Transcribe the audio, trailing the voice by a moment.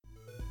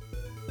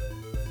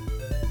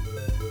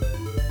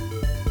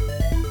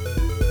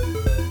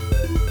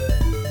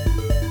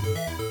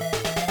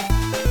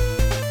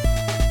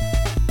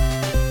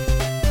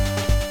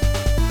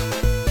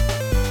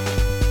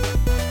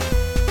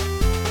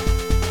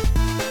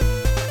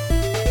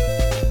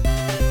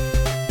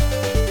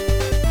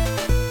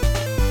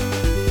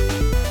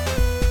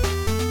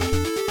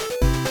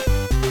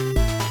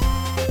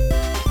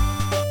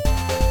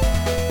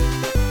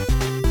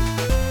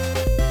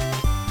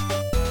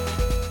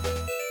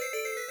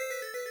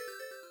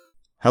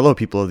Hello,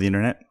 people of the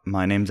internet.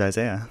 My name's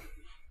Isaiah.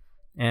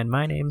 And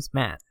my name's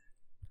Matt.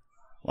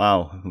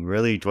 Wow,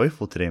 really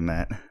joyful today,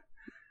 Matt.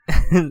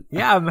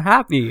 Yeah, I'm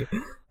happy.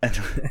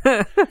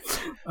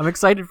 I'm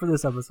excited for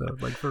this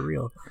episode, like for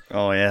real.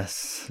 Oh,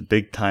 yes.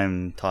 Big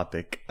time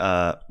topic.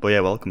 But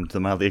yeah, welcome to the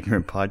Mildly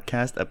Ignorant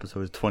Podcast,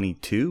 episode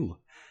 22.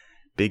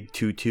 Big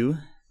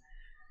 2-2.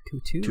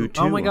 2-2?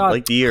 Oh my god.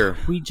 Like the year.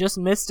 We just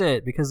missed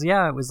it because,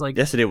 yeah, it was like...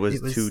 Yesterday was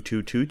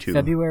 2-2-2-2.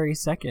 February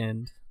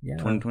 2nd. Yeah.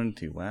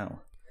 2022, wow.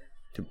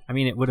 I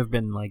mean, it would have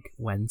been like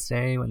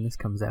Wednesday when this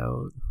comes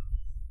out.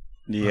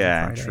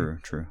 Yeah, true.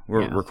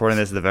 We're recording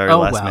this at the very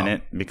last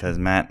minute because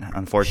Matt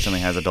unfortunately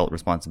has adult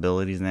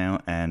responsibilities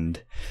now,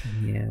 and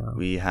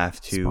we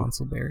have to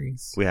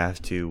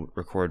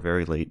record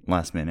very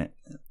last minute.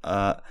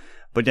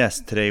 But yes,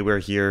 today we're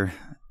here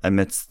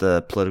amidst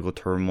the political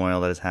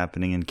turmoil that is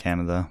happening in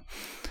Canada.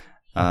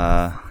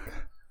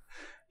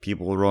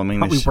 People roaming.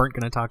 We weren't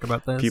going to talk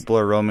about this. People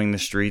are roaming the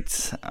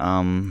streets.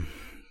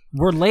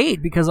 We're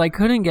late because I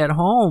couldn't get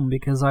home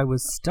because I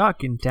was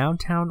stuck in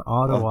downtown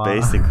Ottawa.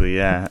 Basically,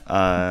 yeah.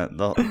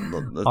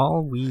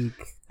 All week.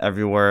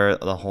 Everywhere,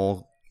 the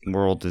whole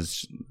world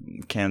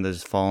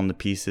Canada's fallen to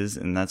pieces,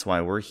 and that's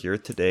why we're here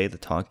today to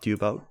talk to you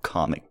about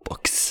comic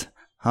books.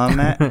 Huh,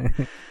 Matt?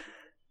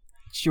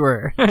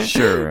 Sure.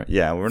 Sure.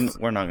 Yeah, we're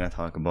not gonna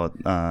talk about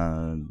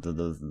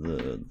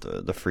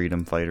the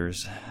freedom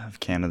fighters of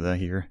Canada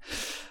here.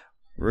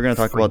 We're going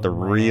to talk about the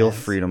real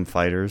freedom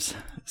fighters,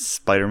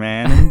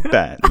 Spider-Man and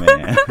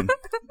Batman.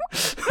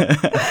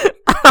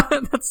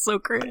 That's so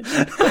cringe.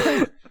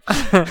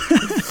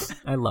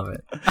 I love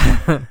it.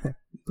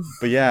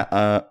 But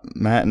yeah,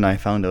 Matt and I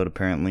found out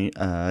apparently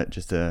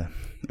just a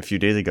few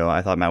days ago.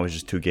 I thought Matt was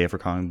just too gay for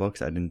comic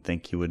books. I didn't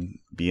think he would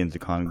be into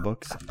comic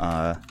books.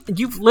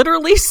 You've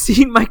literally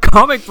seen my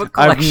comic book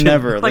collection. I've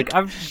never.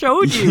 I've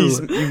showed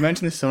you. You've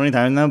mentioned this so many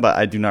times now, but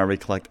I do not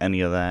recollect any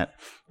of that.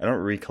 I don't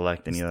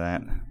recollect any of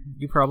that.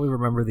 You probably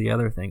remember the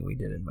other thing we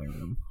did in my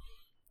room.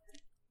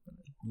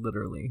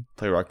 Literally.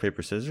 Play rock,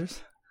 paper,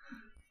 scissors?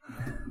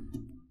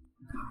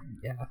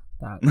 Yeah,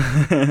 that.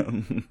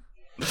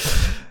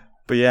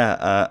 But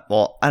yeah,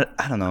 well, I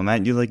don't know,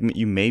 Matt.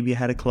 You maybe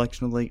had a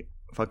collection of like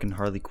fucking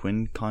Harley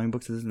Quinn comic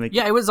books.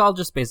 Yeah, it was all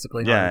just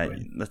basically Harley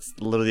Quinn. Yeah, that's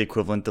literally the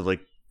equivalent of like...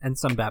 And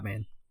some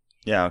Batman.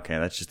 Yeah, okay,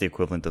 that's just the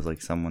equivalent of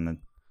like someone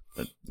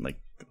that like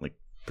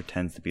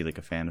pretends to be like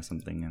a fan of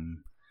something and...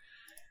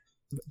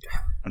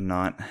 I'm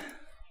not.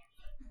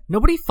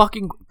 Nobody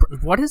fucking...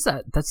 What is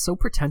that? That's so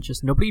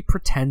pretentious. Nobody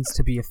pretends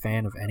to be a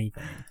fan of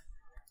anything.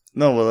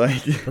 No, but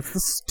like... That's the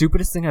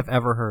stupidest thing I've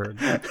ever heard.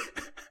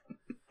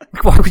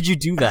 Why would you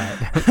do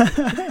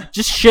that?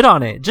 Just shit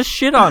on it.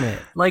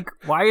 Like,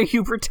 why are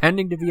you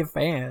pretending to be a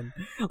fan?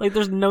 Like,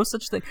 there's no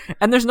such thing.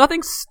 And there's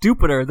nothing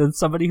stupider than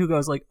somebody who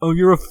goes like, oh,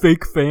 you're a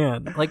fake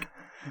fan. Like,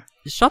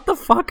 shut the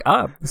fuck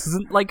up. This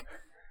isn't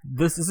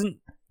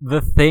the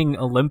thing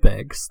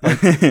Olympics. Like,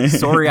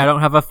 sorry, I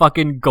don't have a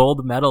fucking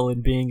gold medal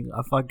in being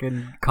a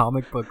fucking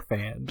comic book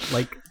fan.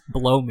 Like,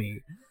 blow me.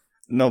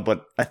 No,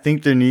 but I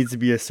think there needs to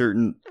be a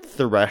certain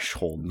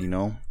threshold, you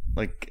know?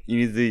 Like,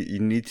 you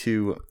need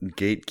to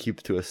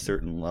gatekeep to a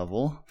certain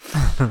level.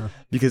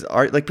 Because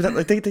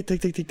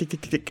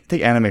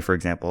take anime for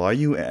example. Are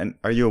you a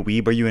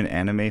weeb? Are you an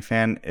anime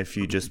fan if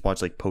you just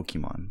watch like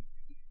Pokemon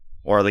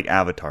or like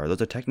Avatar?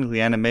 Those are technically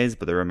animes,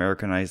 but they're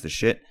Americanized as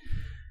shit.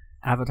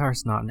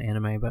 Avatar's not an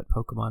anime, but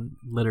Pokemon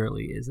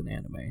literally is an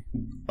anime.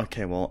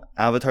 Okay, well,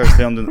 Avatar's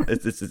filmed in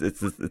it's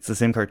the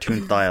same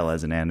cartoon style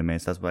as an anime,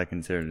 so that's what I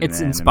consider it. It's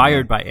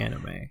inspired by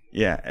anime.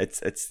 Yeah,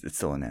 it's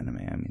still an anime.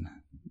 I mean,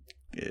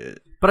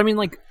 but I mean,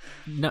 like,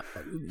 no,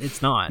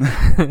 it's not.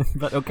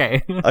 But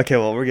okay. Okay,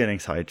 well, we're getting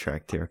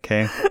sidetracked here.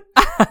 Okay,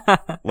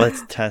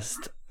 let's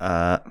test.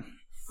 Let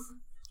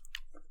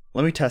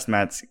me test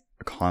Matt's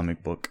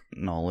comic book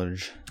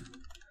knowledge.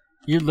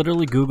 You're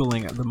literally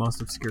Googling the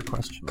most obscure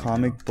question.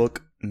 Comic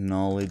book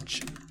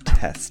knowledge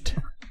test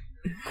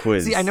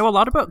quiz. See, I know a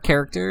lot about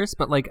characters,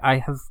 but like I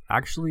have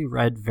actually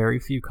read very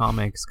few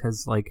comics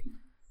because like,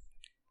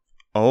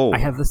 I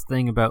have this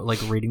thing about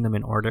like reading them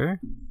in order,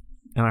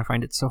 and I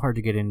find it so hard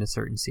to get into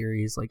certain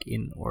series like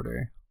in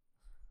order.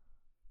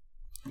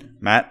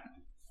 Matt,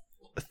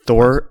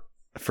 Thor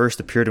first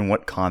appeared in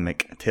what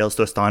comic? Tales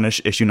to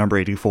Astonish, issue number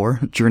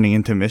 84. Journey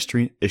into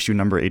Mystery, issue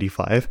number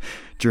 85.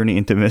 Journey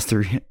into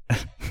Mystery,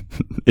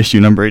 issue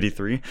number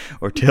 83.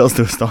 Or Tales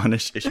to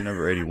Astonish, issue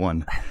number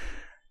 81.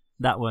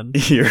 That one.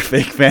 You're a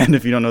fake fan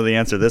if you don't know the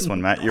answer to this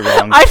one, Matt. You're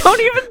wrong. I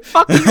don't even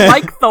fucking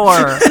like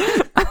Thor.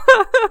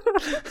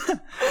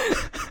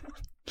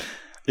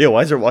 Yo,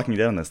 why is there walking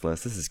down this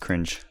list? This is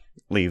cringe.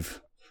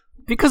 Leave.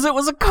 Because it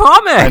was a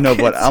comic. I know,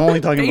 but I'm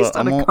only talking about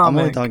I'm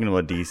only talking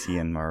about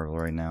DC and Marvel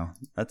right now.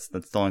 That's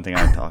the only thing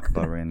I talk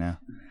about right now.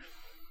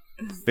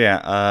 But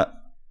yeah,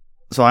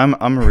 so I'm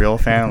a real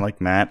fan like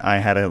Matt. I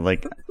had a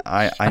like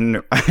I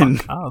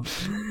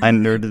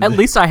nerded. At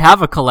least I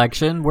have a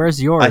collection.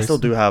 Where's yours? I still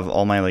do have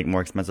all my like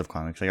more expensive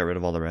comics. I got rid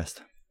of all the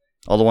rest.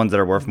 All the ones that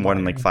are worth more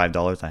than like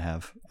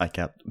 $5 I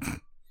kept.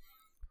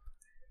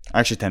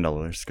 Actually,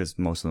 $10 because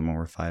most of them are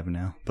worth $5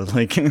 now. But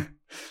like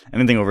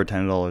anything over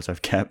 $10,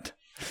 I've kept.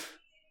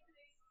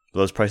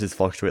 Those prices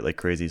fluctuate like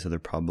crazy, so they're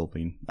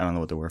probably, I don't know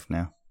what they're worth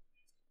now.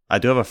 I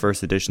do have a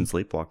first edition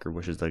Sleepwalker,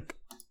 which is like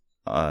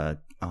 $10,000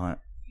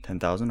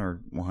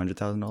 or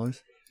 $100,000.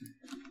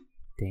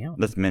 Damn.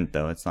 That's mint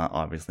though. It's not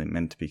obviously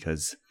mint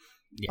because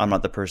I'm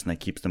not the person that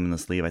keeps them in the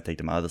sleeve. I take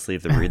them out of the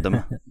sleeve to read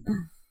them.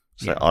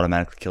 So that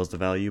automatically kills the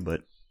value.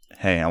 But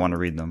hey, I want to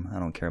read them. I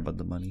don't care about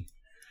the money.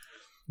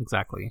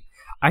 Exactly.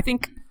 I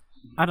think,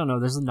 I don't know,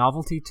 there's a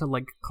novelty to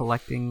like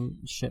collecting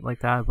shit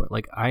like that, but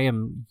like I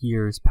am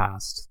years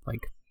past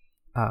like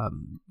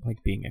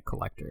being a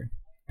collector.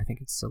 I think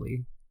it's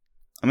silly.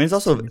 I mean, it's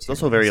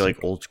also very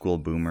like old school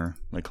boomer,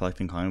 like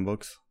collecting comic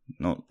books.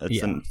 No,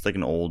 it's like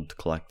an old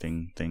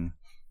collecting thing.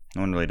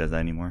 No one really does that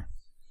anymore.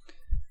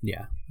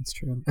 Yeah, that's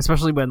true.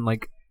 Especially when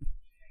like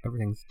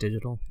everything's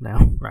digital now,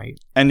 right?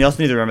 And you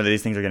also need to remember that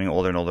these things are getting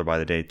older and older by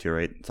the day too,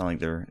 right? It's not like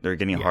they're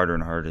getting harder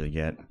and harder to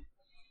get.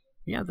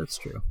 Yeah, that's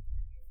true.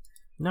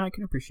 No, I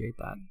can appreciate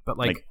that, but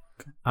like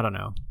I don't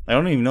know. I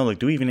don't even know. Like,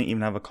 do we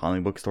even have a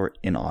comic book store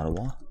in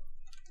Ottawa?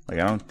 Like,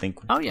 I don't think.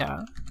 Oh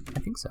yeah, I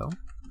think so.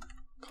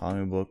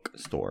 Comic book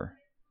store.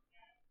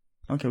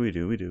 Okay, we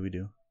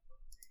do.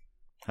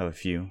 Have a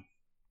few.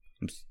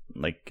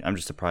 I'm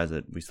just surprised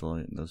that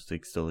those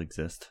things still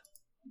exist.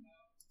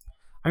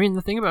 I mean,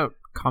 the thing about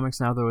comics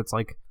now, though, it's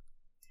like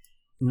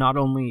not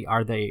only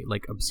are they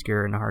like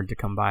obscure and hard to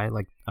come by,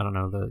 like I don't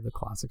know the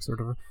classics or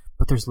whatever,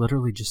 but there's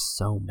literally just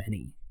so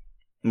many.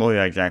 Well,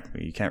 yeah,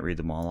 exactly. You can't read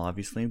them all,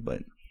 obviously,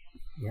 but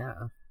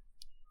yeah.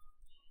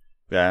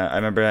 Yeah, I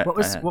remember. What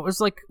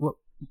was like what?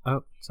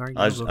 Oh, sorry.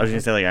 I was gonna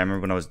say, like, I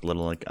remember when I was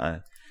little, like,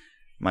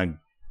 my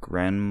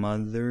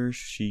grandmother,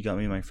 she got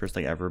me my first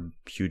like ever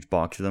huge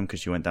box of them because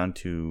she went down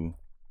to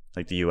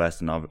like the U.S.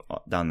 and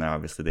down there,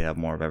 obviously they have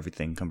more of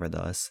everything compared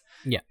to us.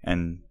 Yeah.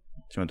 And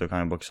she went to a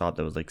comic book shop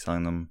that was like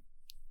selling them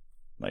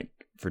like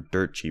for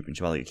dirt cheap, and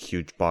she bought like a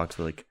huge box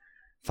with like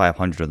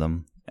 500 of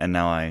them. And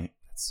now that's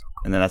so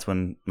cool. And then that's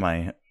when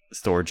my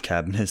storage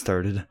cabinet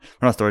started. Well,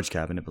 not storage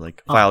cabinet, but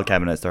like file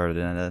cabinet started.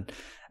 And at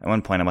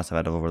one point, I must have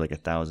had over like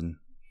 1,000.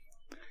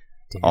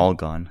 Damn. All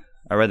gone.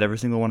 I read every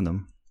single one of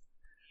them.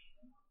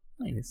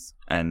 Nice.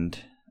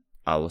 And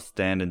I will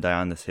stand and die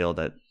on this hill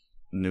that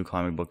new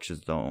comic books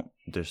just aren't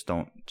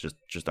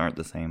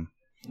the same.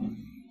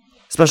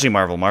 Especially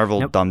Marvel.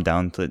 Marvel dumbed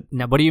down to.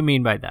 Now, what do you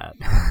mean by that?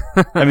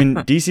 I mean,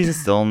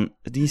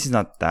 DC's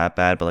not that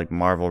bad, but like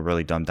Marvel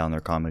really dumbed down their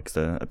comics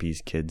to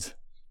appease kids.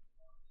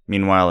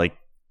 Meanwhile, like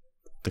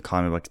the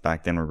comic books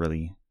back then were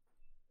really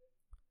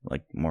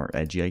like more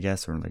edgy, I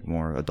guess, or like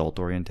more adult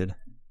oriented.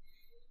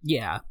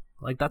 Yeah.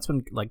 Like, that's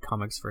when, like,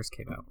 comics first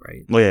came out,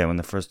 right? Well, yeah, when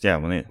they...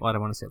 Well, I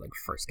don't want to say, like,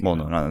 first came out.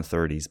 Well, no, not in the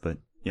 30s, but,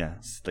 yeah,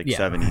 it's like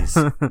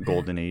 70s,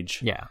 golden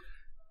age. Yeah.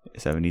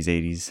 70s,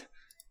 80s.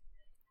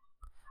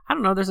 I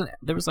don't know,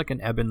 there was, like, an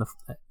ebb and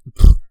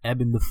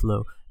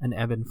flow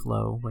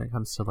when it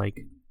comes to, like,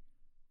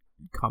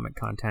 comic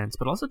contents,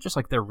 but also just,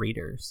 like, their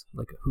readers,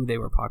 like, who they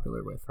were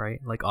popular with,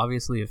 right? Like,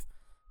 obviously, if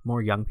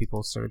more young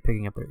people started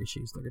picking up their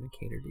issues, they're going to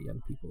cater to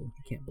young people. You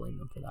can't blame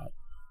them for that.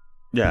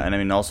 Yeah, and I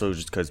mean, also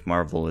just because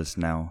Marvel is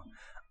now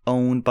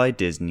owned by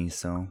Disney,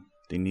 so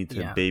they need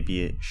to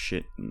baby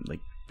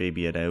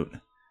it out.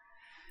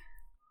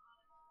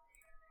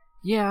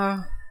 Yeah.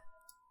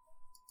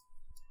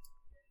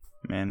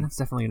 Man. That's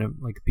definitely going to,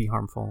 like, be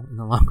harmful in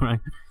the long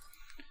run.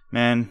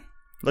 Man,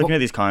 looking at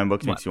these comic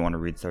books makes you want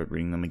to start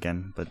reading them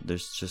again, but they're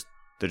just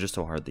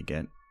so hard to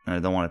get. And I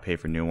don't want to pay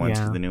for new ones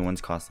because the new ones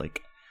cost,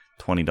 like,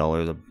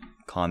 $20 a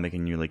comic,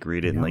 and you like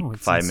read it in like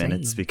 5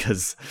 minutes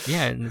because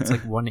and it's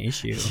like one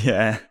issue.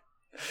 Yeah,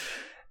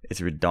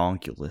 it's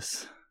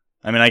ridiculous.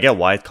 I mean, I get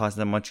why it costs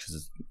that much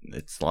because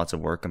it's lots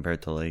of work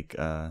compared to like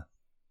I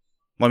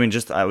mean,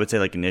 just I would say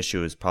like an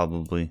issue is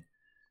probably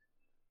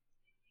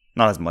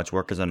not as much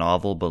work as a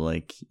novel, but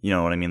like, you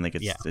know what I mean, like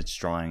it's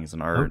drawings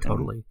and art,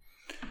 totally,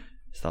 and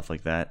stuff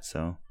like that.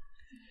 So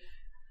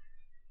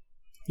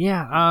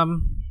yeah,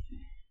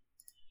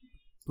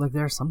 like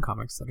there are some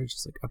comics that are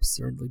just like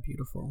absurdly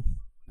beautiful.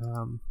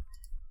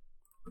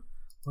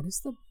 What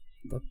is the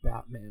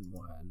Batman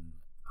one?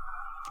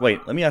 Wait,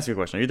 let me ask you a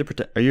question.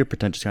 Are you a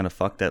pretentious kind of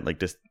fuck that like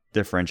just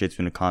differentiates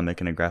between a comic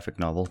and a graphic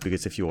novel?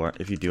 Because if you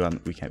do,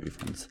 we can't be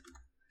friends.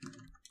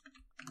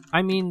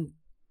 I mean,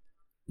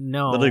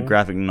 no. Literally,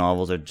 graphic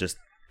novels are just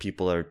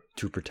people are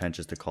too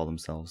pretentious to call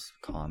themselves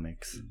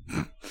comics.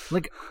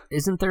 Like,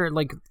 isn't there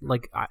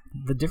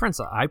the difference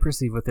I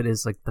perceive with it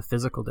is like the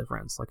physical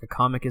difference. Like a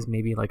comic is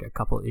maybe like a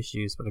couple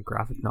issues, but a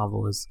graphic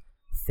novel is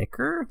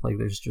thicker. Like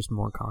there's just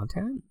more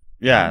content.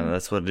 Yeah,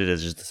 that's what it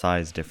is. Just the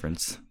size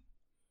difference.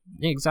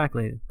 Yeah,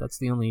 exactly. That's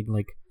the only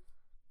like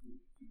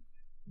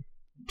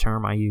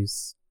term I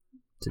use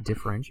to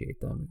differentiate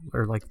them,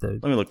 or like the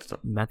let me look this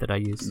up. Method I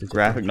use. To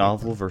graphic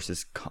novel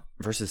versus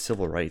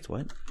civil rights.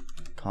 What?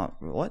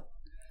 What?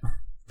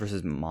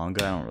 Versus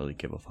manga. I don't really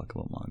give a fuck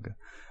about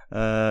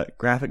manga.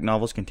 Graphic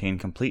novels contain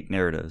complete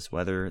narratives,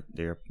 whether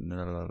they're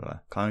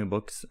comic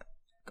books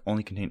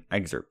only contain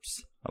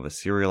excerpts of a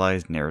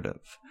serialized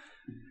narrative.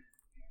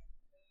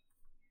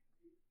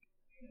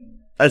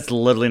 That's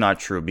literally not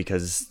true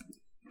because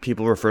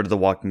people refer to The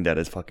Walking Dead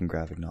as fucking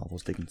graphic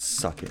novels. They can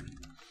suck it.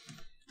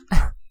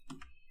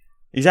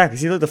 Exactly.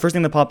 See, look, the first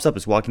thing that pops up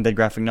is Walking Dead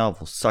graphic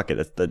novels. Suck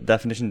it. The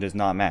definition does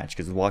not match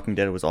because The Walking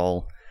Dead was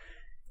all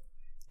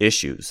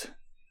issues.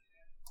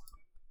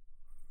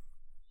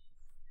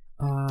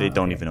 They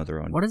don't even know their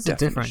own. What is the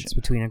difference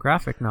between a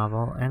graphic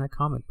novel and a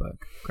comic book?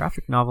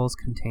 Graphic novels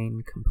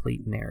contain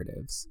complete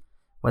narratives,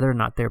 whether or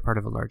not they're part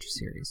of a larger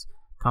series.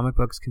 Comic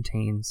books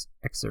contains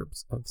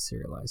excerpts of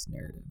serialized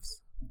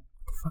narratives. What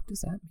the fuck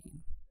does that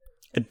mean?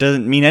 It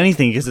doesn't mean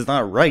anything because it's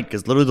not right.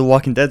 Because literally, The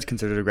Walking Dead is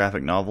considered a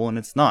graphic novel, and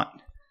it's not.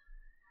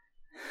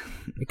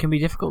 It can be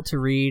difficult to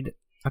read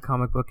a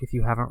comic book if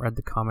you haven't read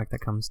the comic that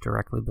comes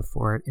directly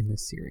before it in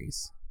this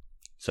series.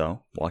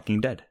 So,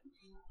 Walking Dead.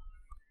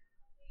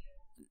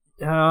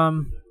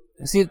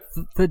 See,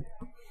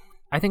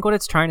 I think what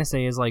it's trying to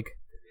say is like,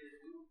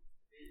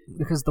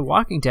 because The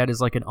Walking Dead is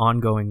like an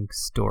ongoing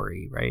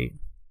story, right?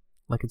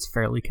 Like it's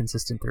fairly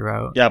consistent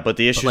throughout. Yeah, but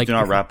the issues do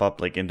not wrap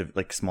up like into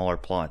like smaller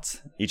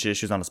plots. Each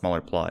issue is on a smaller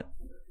plot.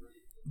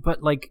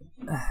 But like,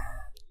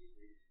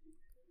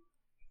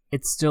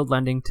 it's still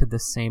lending to the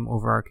same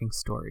overarching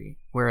story.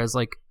 Whereas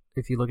like,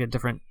 if you look at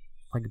different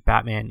like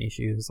Batman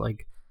issues,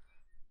 like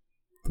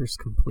there's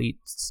complete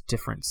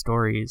different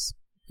stories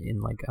in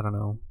like, I don't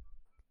know,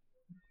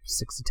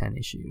 6 to 10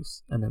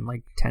 issues, and then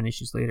like 10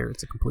 issues later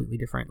it's a completely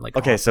different like.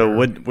 Okay, so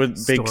would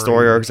big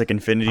story arcs like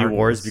Infinity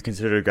Wars be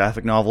considered a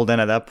graphic novel then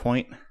at that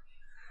point?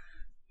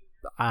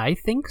 I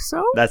think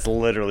so. That's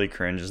literally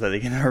cringe that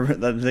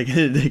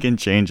they can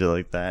change it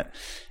like that.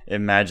 It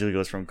magically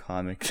goes from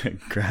comic to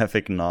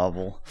graphic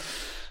novel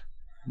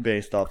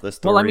based off the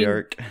story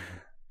arc.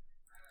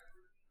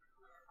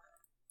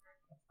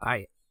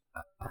 I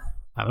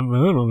don't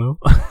know.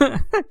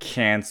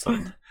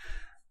 Cancelled.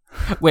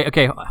 Wait,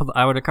 okay,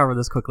 I want to cover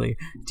this quickly.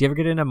 Do you ever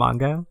get into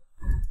manga?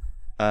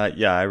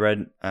 Yeah, I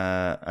read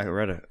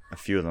a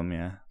few of them,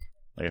 yeah.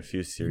 Like a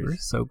few series. You're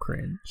so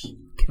cringe.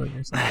 Killing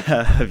yourself.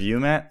 Have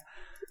you, Matt?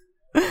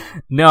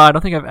 No, I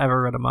don't think I've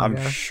ever read a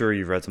manga. I'm sure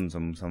you've read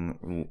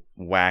some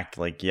whack,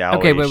 like, yaoi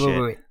Okay,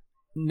 shit. wait.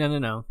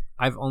 No.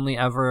 I've only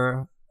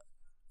ever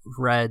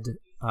read,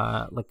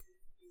 like,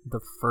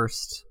 the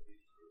first,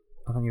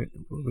 I don't even,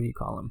 what do you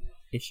call them?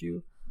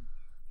 Issue?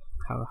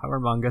 How are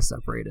manga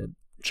separated?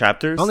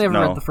 Chapters? I only ever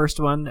read the first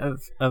one of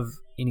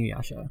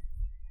Inuyasha.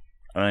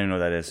 I don't even know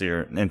what that is. So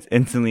you're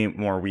instantly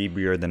more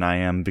weebier than I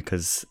am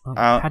because...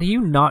 how do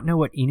you not know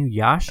what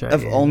Inuyasha is?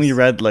 I've only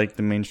read like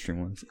the mainstream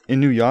ones.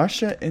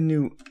 Inuyasha?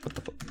 What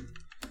the fuck?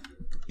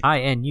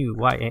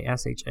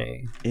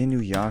 Inuyasha.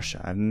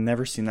 Inuyasha. I've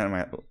never seen that in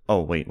my...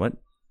 Oh, wait, what?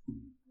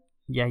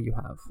 Yeah, you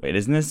have. Wait,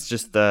 isn't this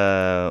just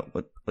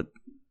what?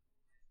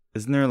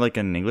 Isn't there like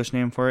an English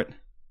name for it?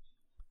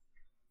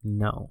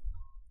 No.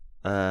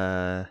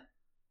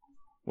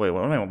 Wait,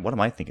 what am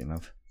I thinking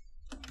of?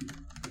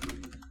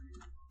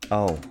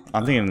 Oh,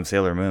 I'm thinking of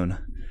Sailor Moon.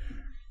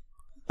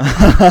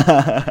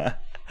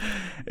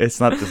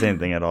 It's not the same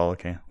thing at all.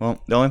 Okay.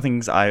 Well, the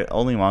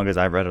only mangas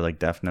I've read are like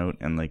Death Note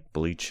and like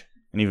Bleach,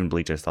 and even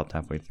Bleach I stopped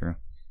halfway through.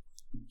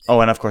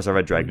 Oh, and of course I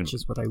read Dragon Ball. Which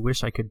is what I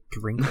wish I could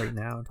drink right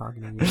now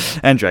talking to you.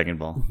 And Dragon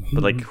Ball,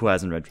 but like who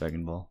hasn't read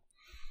Dragon Ball?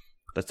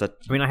 I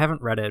mean, I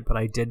haven't read it, but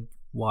I did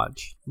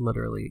watch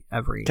literally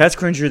every. That's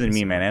cringier than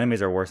me, man.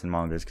 Animes are worse than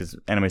mangas because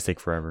animes take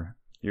forever.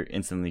 You're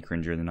instantly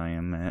cringier than I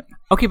am, Matt.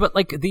 Okay, but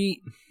like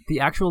the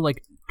actual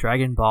like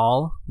Dragon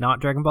Ball, not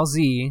Dragon Ball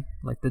Z,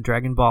 like the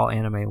Dragon Ball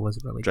anime was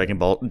really Dragon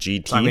Ball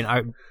GT. So, I mean,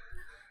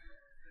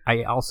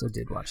 I also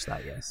did watch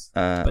that, yes,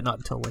 but not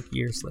until like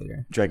years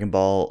later. Dragon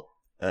Ball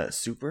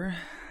Super?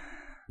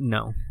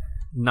 No,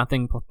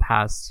 nothing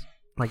past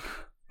like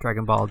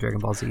Dragon Ball Z,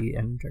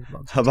 and Dragon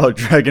Ball GT. How about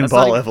Dragon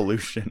Ball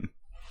Evolution?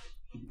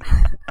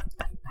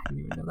 I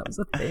didn't even know that was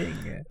a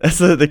thing. That's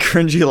the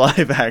cringy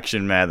live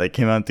action, man, that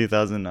came out in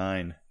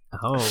 2009.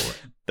 Oh.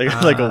 They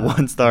got like a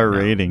 1-star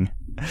rating.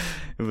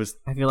 It was.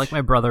 I feel like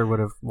my brother would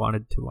have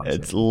wanted to watch it.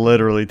 It's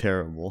literally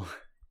terrible.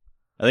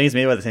 I think it's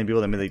made by the same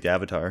people that made like the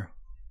Avatar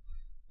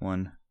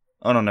one.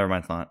 Oh no, never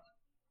mind, it's not.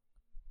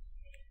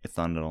 It's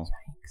not at all.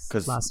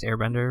 Because Last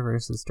Airbender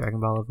versus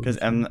Dragon Ball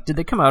Evolution. Because did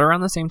they come out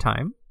around the same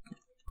time?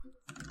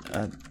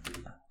 I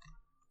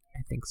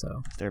think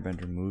so.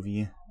 Airbender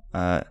movie.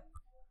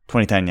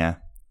 2010, yeah.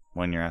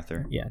 1 year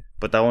after. Yeah.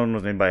 But that one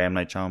was made by M.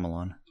 Night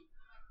Shyamalan.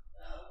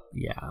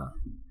 Yeah.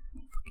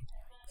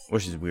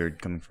 Which is weird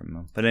coming from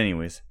him. But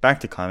anyways, back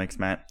to comics,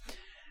 Matt.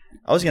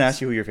 I was going to ask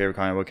you who your favorite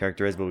comic book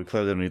character is, but we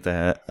clearly don't need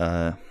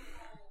to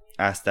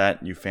ask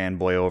that. You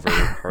fanboy over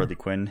Harley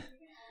Quinn.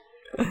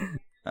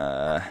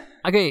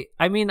 Okay,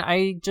 I mean,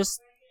 I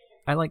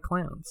like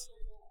clowns.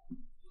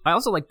 I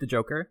also like the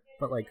Joker,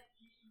 but like,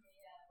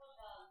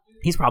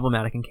 he's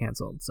problematic and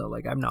canceled, so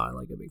like I'm not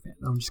like a big fan.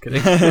 No, I'm just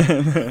kidding.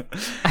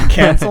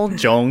 Canceled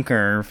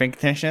Joker,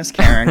 fictitious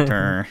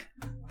character.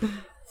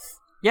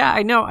 Yeah,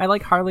 I know. I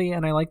like Harley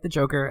and I like the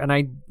Joker, and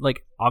I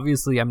like.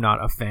 Obviously, I'm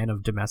not a fan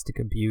of domestic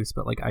abuse,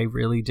 but like I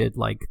really did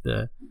like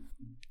the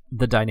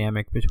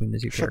dynamic between the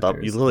two characters. Shut up!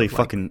 You literally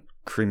fucking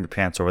cream your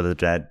pants over the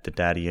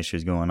daddy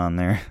issues going on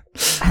there.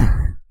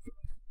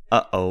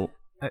 Uh-oh.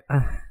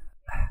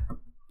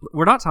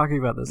 We're not talking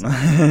about this.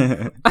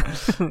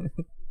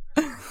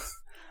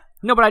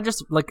 No, but I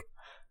just like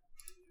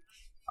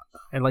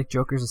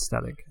Joker's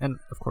aesthetic, and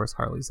of course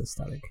Harley's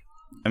aesthetic.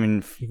 I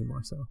mean, even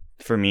more so.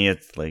 For me,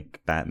 it's like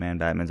Batman.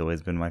 Batman's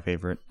always been my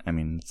favorite. I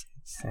mean,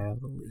 hell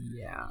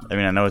yeah. I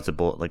mean, I know it's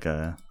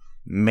a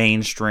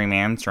mainstream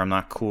answer. I'm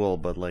not cool,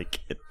 but like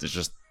it's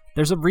just.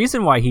 There's a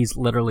reason why he's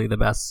literally the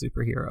best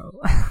superhero.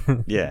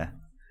 Yeah.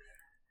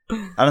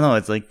 I don't know.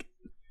 It's like.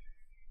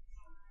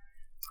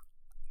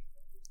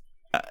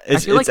 I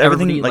feel like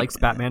everybody likes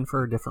Batman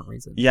for a different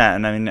reason. Yeah,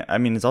 and I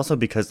mean, it's also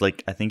because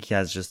like I think he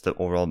has just the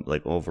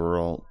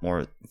overall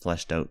more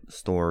fleshed out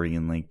story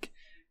and like.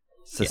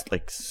 Just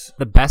like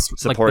the best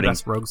supporting the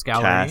best rogues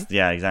gallery cast,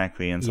 yeah,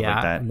 exactly, and stuff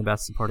like that, and the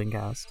best supporting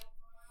cast.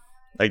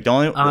 Like the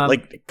only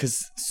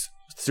because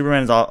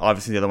Superman is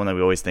obviously the other one that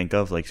we always think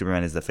of. Like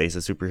Superman is the face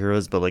of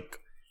superheroes, but like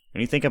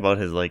when you think about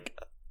his like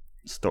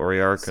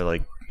story arc or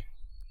like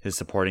his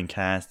supporting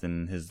cast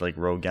and his like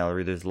rogue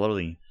gallery, there's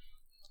literally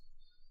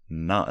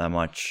not that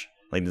much.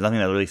 Like there's nothing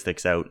that really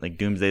sticks out. Like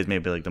Doomsday is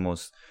maybe like the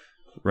most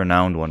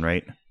renowned one,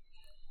 right?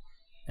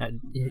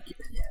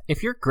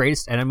 If your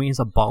greatest enemy is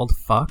a bald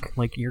fuck,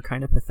 like you're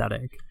kind of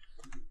pathetic.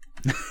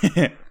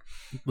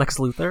 Lex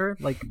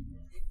Luthor, like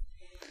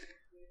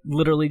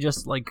literally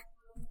just like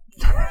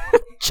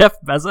Jeff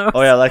Bezos.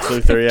 Oh yeah, Lex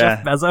Luthor. Yeah,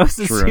 Jeff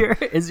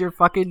Bezos is your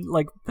fucking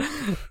like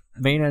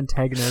main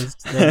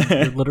antagonist.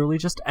 You're literally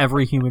just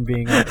every human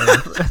being on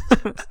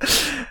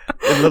Earth.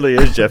 It literally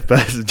is Jeff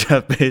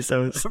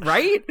Bezos,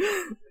 right?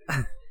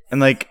 And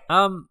like,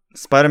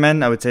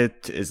 Spider-Man, I would say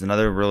is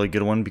another really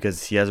good one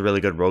because he has a really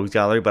good rogues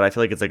gallery. But I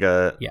feel like it's like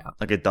a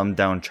dumbed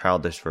down,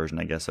 childish version,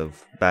 I guess,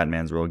 of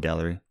Batman's rogue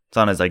gallery. It's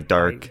not as like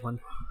dark. 100%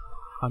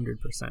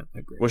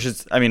 agree. Which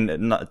is, I mean,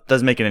 it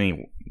doesn't make it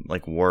any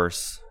like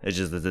worse. It's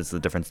just that it's a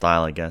different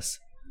style, I guess.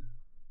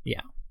 Yeah.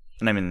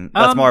 And I mean,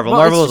 that's Marvel.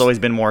 Well, Marvel has always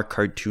been more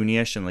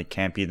cartoonish and like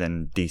campy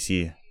than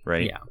DC,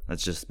 right? Yeah.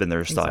 That's just been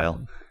their style.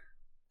 Exactly.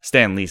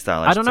 Stan Lee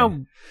style. I don't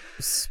know,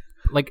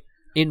 like.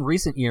 In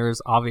recent years,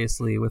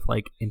 obviously, with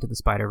like Into the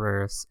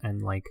Spider-Verse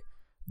and like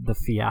the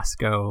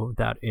fiasco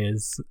that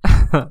is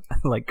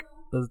like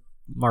the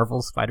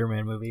Marvel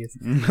Spider-Man movies,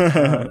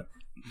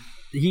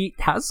 he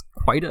has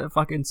quite a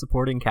fucking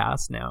supporting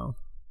cast now.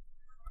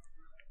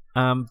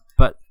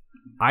 But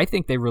I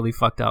think they really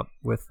fucked up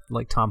with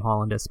like Tom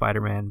Holland as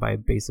Spider-Man by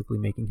basically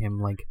making him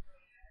like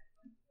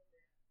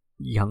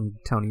young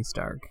Tony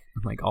Stark.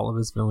 Like all of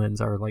his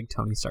villains are like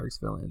Tony Stark's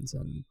villains,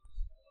 and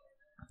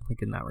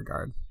like in that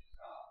regard.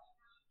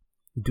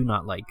 Do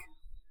not like.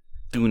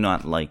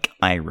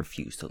 I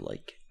refuse to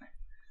like.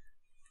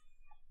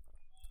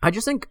 I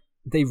just think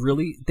they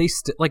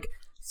like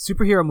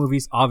superhero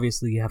movies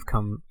obviously have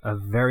come a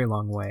very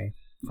long way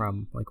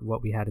from like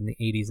what we had in the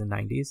 80s and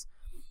 90s,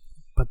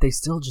 but they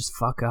still just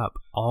fuck up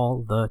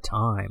all the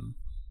time.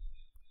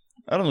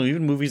 I don't know,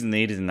 even movies in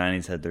the 80s and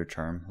 90s had their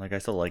charm. Like I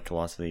still like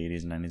lots of the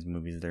 80s and 90s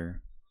movies.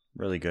 They're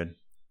really good.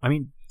 I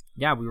mean,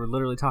 yeah, we were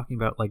literally talking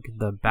about like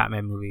the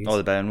Batman movies. Oh,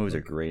 the Batman movies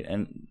are great,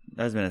 and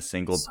there hasn't been a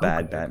single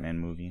bad Batman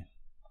movie.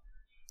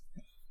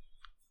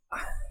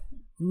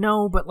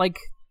 No, but like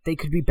they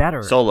could be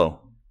better.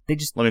 Solo. They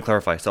just let me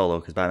clarify Solo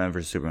because Batman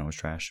vs Superman was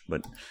trash,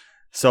 but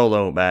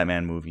Solo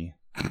Batman movie.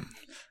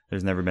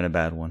 There's never been a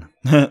bad one.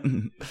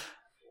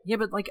 Yeah,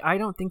 but like I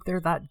don't think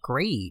they're that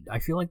great. I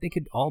feel like they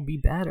could all be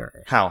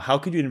better. How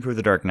could you improve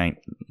The Dark Knight?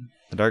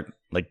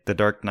 The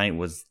Dark Knight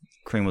was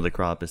cream of the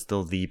crop. It's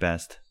still the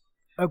best.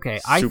 Okay,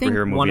 I think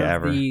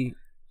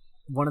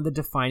one of the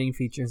defining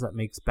features that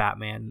makes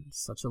Batman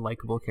such a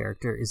likable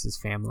character is his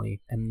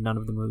family, and none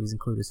of the movies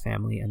include his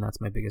family, and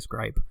that's my biggest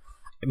gripe.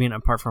 I mean,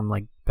 apart from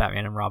like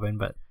Batman and Robin,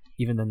 but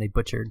even then they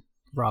butchered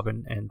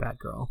Robin and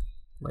Batgirl.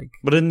 Like,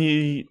 but in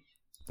the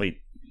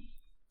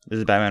is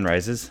it Batman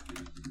Rises,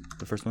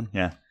 the first one?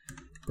 Yeah,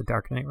 The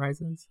Dark Knight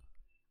Rises.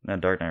 No,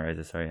 Dark Knight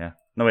Rises. Sorry, yeah.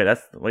 No,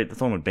 that's the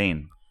one with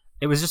Bane.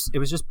 It was just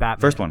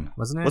Batman. First one,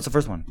 wasn't it? What's the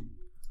first one?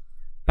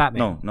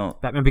 Batman. No.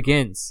 Batman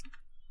Begins.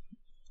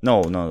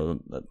 No.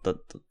 The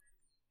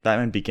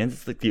Batman Begins.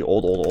 It's like the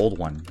old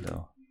one,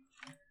 though.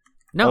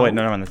 No. Oh wait,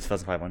 no, that's the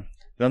 2005 one.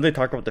 Don't they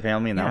talk about the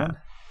family in that one?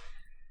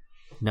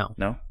 No.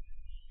 No.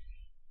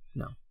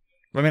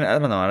 I mean, I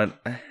don't know.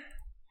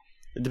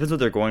 It depends what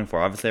they're going for.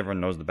 Obviously, everyone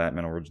knows the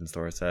Batman origin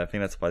story, so I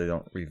think that's why they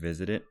don't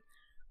revisit it.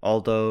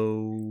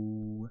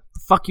 Although, the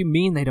fuck you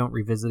mean they don't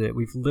revisit it?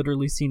 We've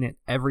literally seen it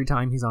every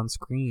time he's on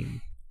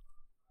screen.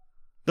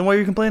 Then what are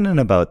you complaining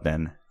about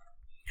then?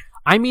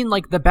 I mean,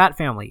 like the Bat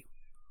family,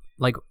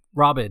 like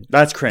Robin.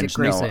 That's cringe.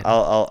 No,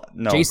 I'll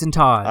no. Jason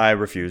Todd. I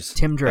refuse.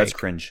 Tim Drake. That's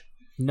cringe.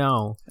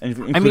 No, and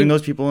including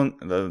those people in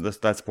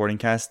that supporting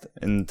cast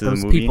into the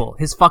movie. Those people,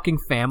 his fucking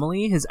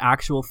family, his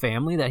actual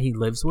family that he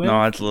lives with.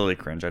 No, that's literally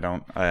cringe.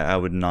 I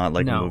would not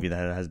like a movie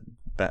that has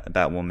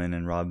Batwoman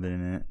and Robin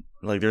in it.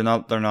 Like they're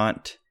not.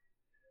 Okay,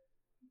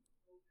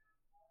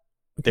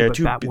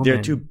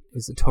 they're too.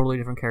 Is a totally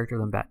different character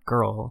than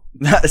Batgirl.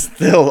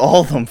 Still,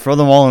 all of them. Throw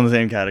them all in the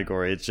same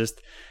category. It's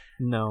just.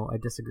 No, I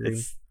disagree.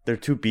 they're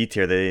too B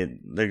tier.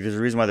 There's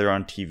a reason why they're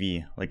on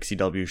TV, like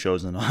CW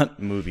shows and not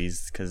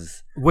movies,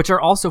 which are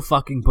also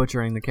fucking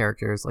butchering the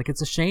characters. Like,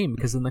 it's a shame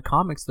because in the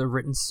comics they're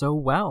written so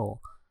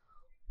well.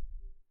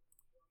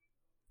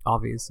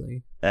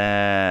 Obviously,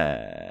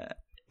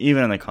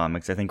 even in the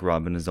comics, I think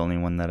Robin is the only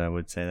one that I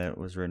would say that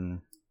was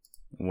written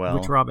well.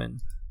 Which Robin?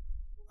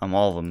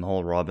 All of them. The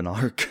whole Robin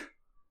arc.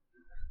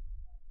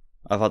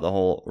 I thought the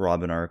whole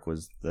Robin arc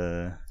was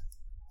the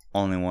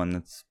only one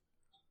that's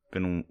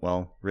been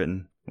well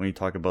written. When you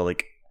talk about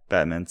like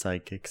Batman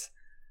sidekicks,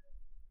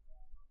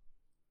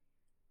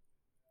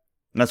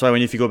 and that's why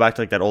if you go back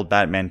to like that old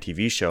Batman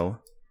TV show,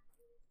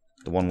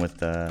 the one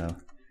with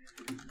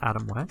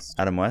Adam West.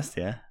 Adam West,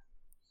 yeah.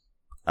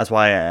 That's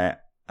why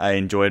I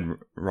enjoyed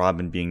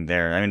Robin being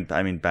there.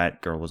 I mean,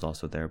 Batgirl was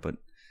also there, but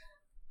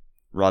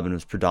Robin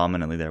was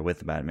predominantly there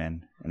with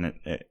Batman, and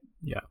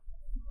yeah,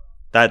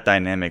 that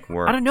dynamic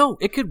worked. I don't know.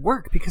 It could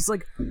work because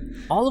like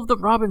all of the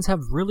Robins have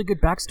really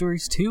good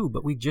backstories too,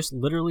 but we just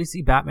literally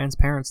see Batman's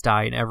parents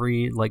die in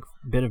every like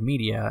bit of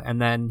media,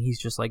 and then he's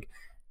just like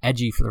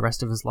edgy for the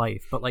rest of his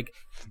life. But like,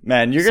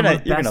 man, you're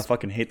gonna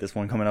fucking hate this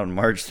one coming out in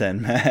March,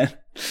 then, man.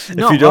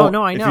 No, I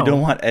know. If you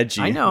don't want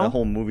edgy, I know. the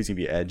whole movie's gonna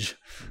be edge.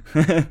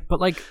 But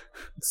like,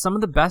 some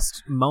of the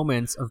best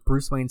moments of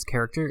Bruce Wayne's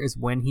character is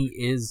when he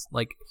is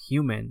like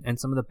human, and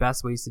some of the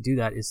best ways to do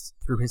that is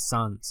through his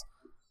sons.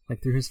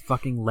 Like, through his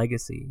fucking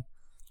legacy.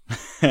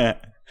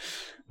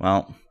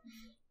 Well,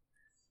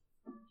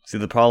 see,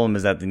 the problem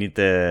is that they need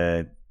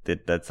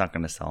that's not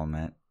going to sell,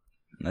 Matt.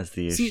 That's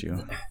the issue.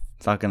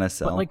 It's not going to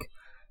sell. But, like,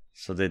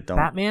 so they don't.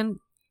 Batman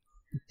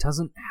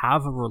doesn't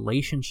have a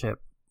relationship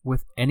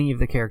with any of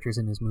the characters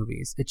in his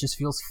movies. It just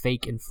feels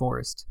fake and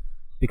forced.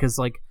 Because,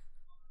 like,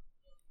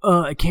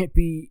 I can't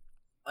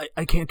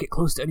get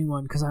close to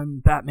anyone because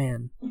I'm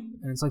Batman.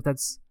 And it's like,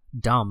 that's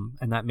dumb,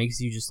 and that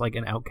makes you just like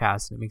an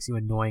outcast, and it makes you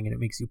annoying, and it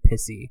makes you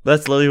pissy.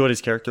 That's literally what his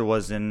character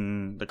was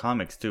in the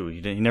comics too. He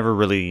never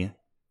really,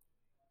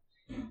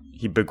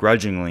 he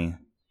begrudgingly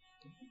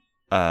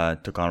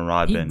took on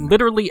Robin. He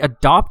literally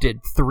adopted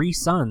 3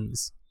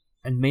 sons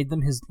and made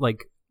them his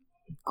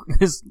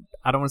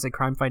I don't want to say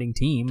crime fighting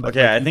team, but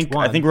okay, like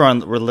I think we're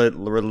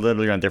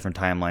literally on different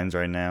timelines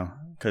right now,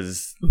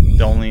 because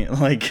the only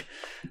like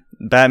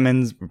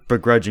Batman's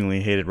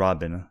begrudgingly hated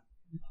Robin,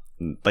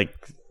 like.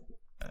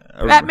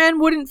 Batman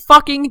wouldn't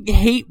fucking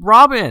hate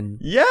Robin.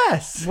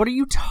 Yes. What are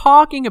you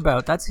talking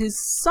about? That's his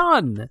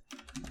son.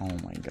 Oh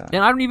my god.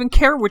 And I don't even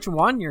care which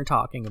one you're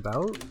talking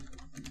about.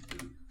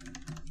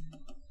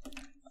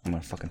 I'm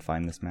gonna fucking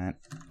find this, Matt.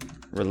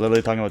 We're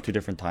literally talking about 2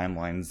 different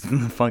timelines.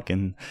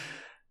 Fucking.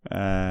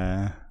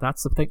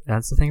 That's the thing.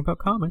 That's the thing about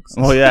comics.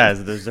 Well, yeah,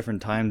 there's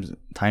different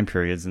time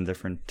periods, and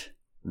different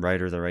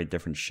writers that write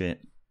different shit.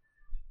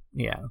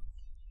 Yeah.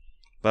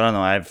 But I don't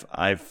know.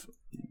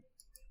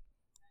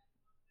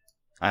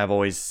 I've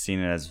always seen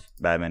it as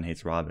Batman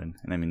hates Robin,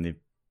 and I mean they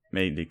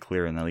made it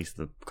clear in at least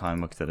the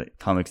comics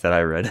that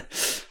I read.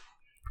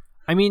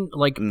 I mean,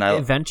 like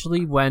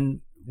eventually, when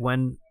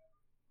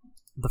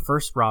the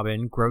first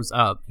Robin grows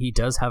up, he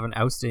does have an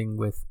ousting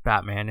with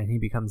Batman, and he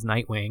becomes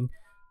Nightwing,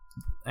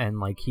 and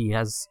like he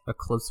has a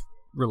close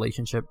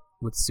relationship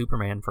with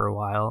Superman for a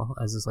while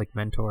as his like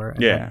mentor,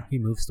 and then he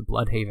moves to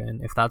Bloodhaven,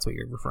 if that's what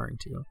you're referring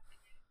to.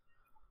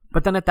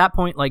 But then at that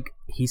point, like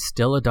he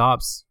still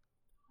adopts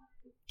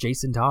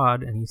Jason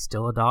Todd, and he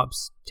still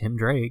adopts Tim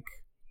Drake,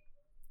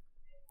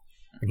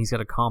 and he's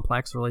got a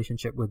complex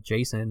relationship with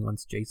Jason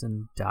once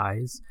Jason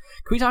dies.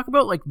 Can we talk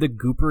about like the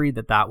goopery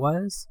that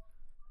was,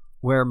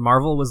 where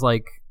Marvel was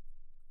like,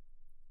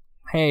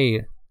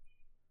 hey,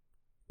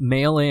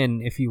 mail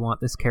in if you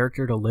want this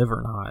character to live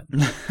or not,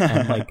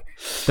 and like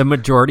the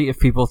majority of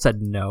people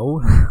said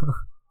no.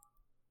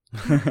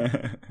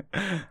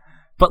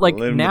 But like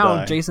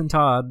now Jason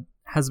Todd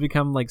has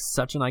become like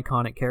such an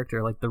iconic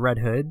character, like the Red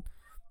Hood,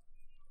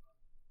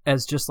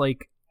 as just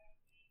like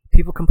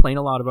people complain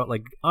a lot about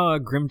like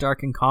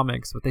grimdark in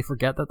comics, but they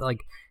forget that like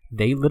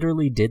they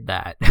literally did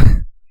that.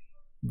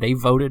 They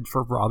voted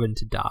for Robin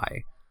to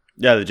die.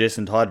 Yeah, the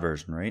Jason Todd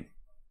version, right?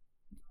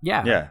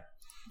 Yeah.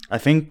 I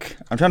think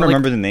I'm trying to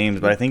remember the names,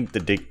 but I think the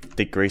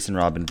Dick Grayson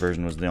Robin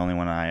version was the only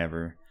one I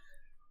ever.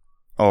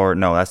 Or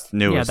no, that's the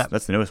newest. Yeah,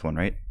 that's the newest one,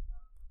 right?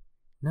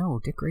 No,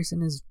 Dick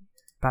Grayson is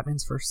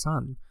Batman's first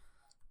son.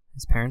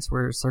 His parents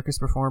were circus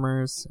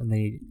performers, and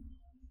they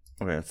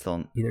that's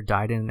still either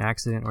died in an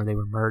accident or they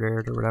were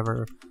murdered or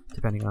whatever,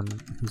 depending on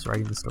who's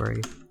writing the story.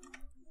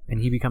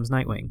 And he becomes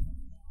Nightwing.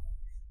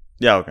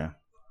 Yeah, okay.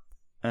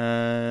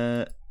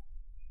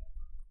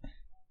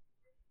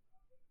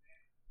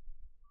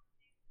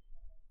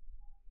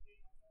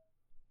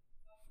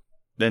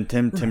 Then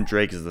Tim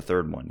Drake is the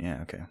third one.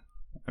 Yeah, okay.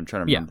 I'm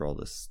trying to remember all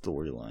this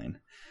storyline,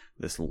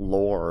 this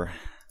lore.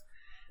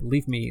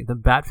 Believe me, the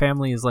Bat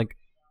family is like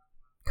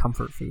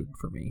comfort food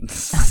for me.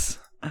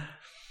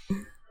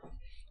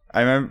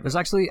 I remember there's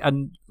actually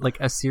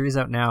a series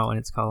out now, and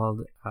it's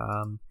called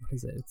what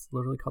is it? It's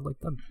literally called like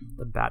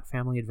the Bat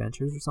Family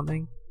Adventures or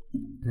something,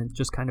 and it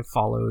just kind of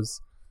follows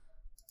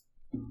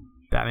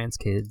Batman's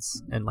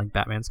kids, and like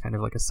Batman's kind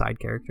of like a side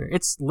character.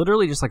 It's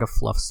literally just like a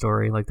fluff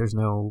story. Like there's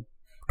no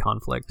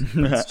conflict. It's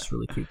just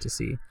really cute to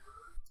see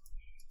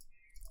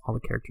all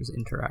the characters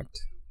interact.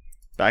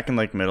 Back in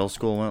like middle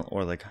school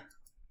or like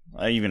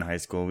even high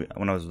school,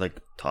 when I was like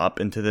top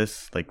into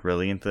this, like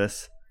really into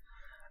this,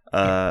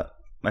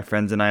 my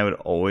friends and I would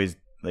always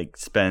like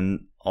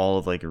spend all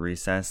of like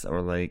recess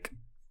or like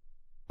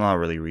not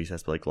really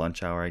recess but like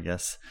lunch hour, I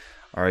guess,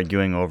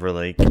 arguing over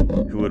like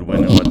who would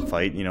win in what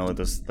fight. You know,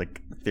 those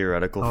like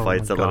theoretical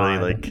fights that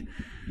literally like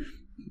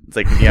it's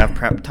like you have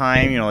prep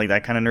time, you know, like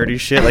that kind of nerdy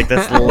shit. Like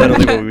that's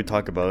literally what we would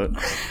talk about.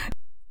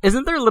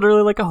 Isn't there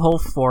literally like a whole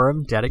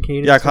forum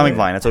dedicated? Yeah, Comic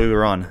Vine. That's what we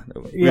were on.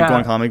 We'd go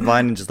on Comic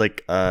Vine and just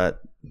like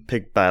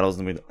pick battles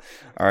and we'd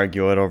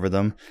argue it over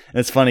them. And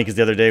it's funny because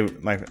the other day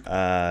me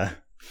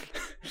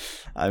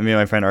and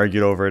my friend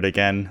argued over it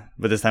again,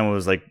 but this time it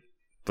was like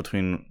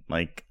between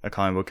like a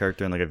comic book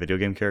character and like a video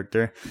game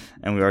character,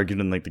 and we argued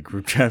in like the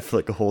group chat for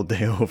like a whole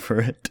day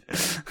over it.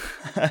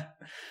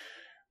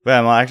 But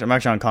I'm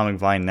actually on Comic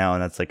Vine now,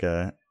 and that's like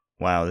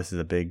wow, this is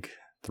a big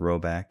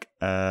throwback.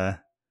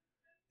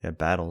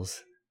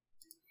 Battles.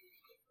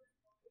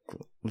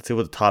 Let's see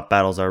what the top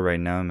battles are right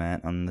now,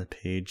 Matt, on the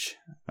page.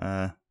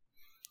 What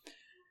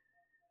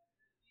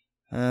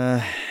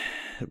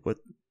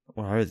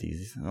are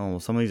these? Oh,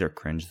 some of these are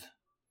cringe.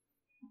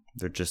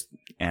 They're just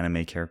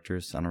anime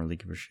characters. I don't really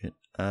give a shit.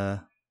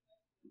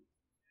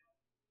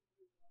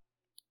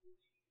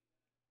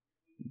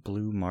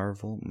 Blue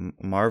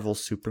Marvel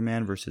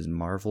Superman versus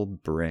Marvel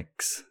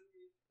Bricks.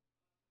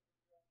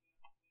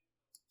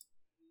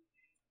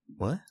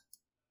 What?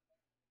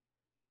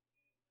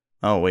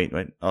 Oh wait.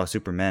 Oh,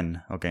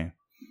 Superman. Okay.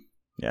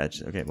 Yeah.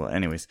 Okay. Well,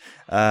 anyways.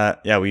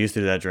 Yeah, we used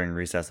to do that during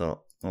recess.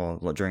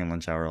 During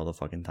lunch hour all the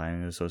fucking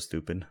time. It was so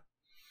stupid.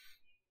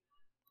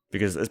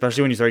 Because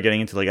especially when you start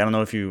getting into like, I don't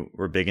know if you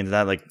were big into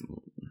that. Like,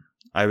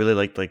 I really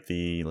liked like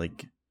the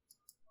like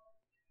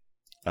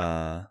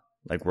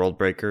World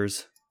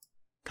Breakers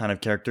kind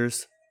of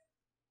characters,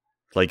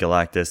 like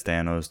Galactus,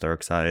 Thanos,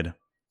 Darkseid,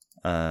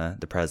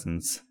 the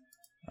Presence,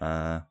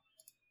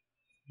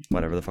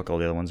 whatever the fuck all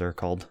the other ones are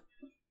called.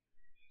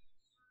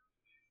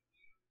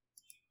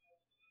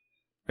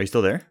 Are you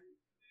still there?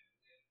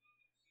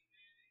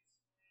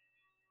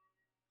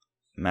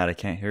 Matt, I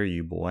can't hear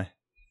you, boy.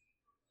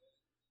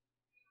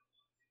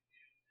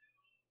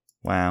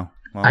 Wow.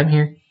 Well, I'm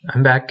here.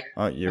 I'm back.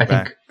 Oh, you're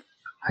back.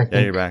 I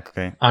think you're back.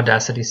 Okay.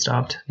 Audacity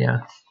stopped. Yeah.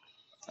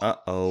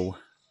 Uh-oh.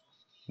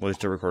 Was it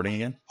still recording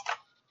again?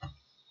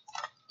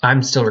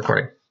 I'm still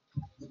recording.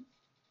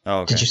 Oh,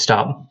 okay. Did you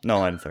stop?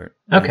 No, I didn't start.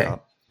 Okay.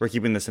 We're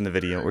keeping this in the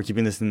video. We're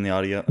keeping this in the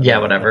audio. Yeah,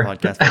 whatever.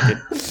 Podcast.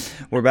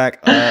 We're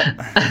back.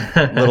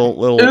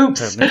 Little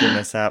technical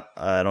mishap.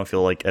 I don't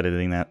feel like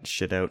editing that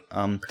shit out.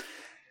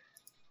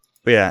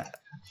 But yeah.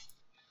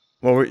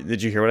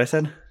 Did you hear what I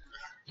said?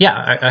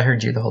 Yeah, I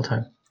heard you the whole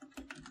time.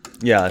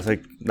 Yeah, it's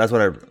like that's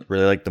what I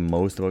really like the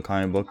most about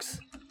comic books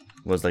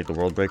was like the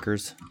World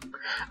Breakers.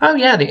 Oh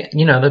yeah,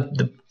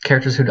 the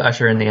characters who'd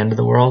usher in the end of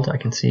the world. I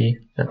can see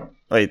that.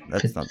 Wait,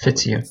 that's not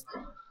fits you.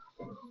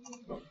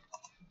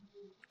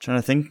 Trying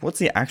to think, what's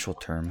the actual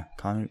term?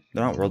 They're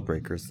not World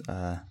Breakers.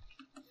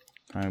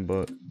 Comic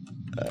book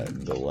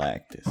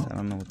Galactus. I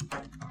don't know.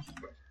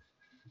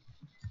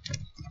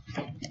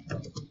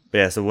 But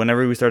yeah, so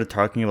whenever we started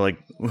talking about like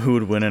who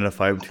would win in a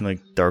fight between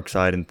like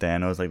Darkseid and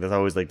Thanos, like that's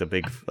always like the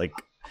big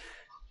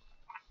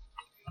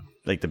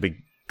the big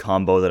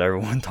combo that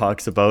everyone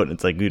talks about.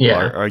 It's like we'd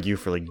argue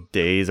for like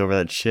days over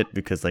that shit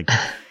because like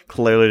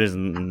clearly there's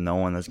no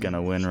one that's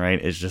gonna win,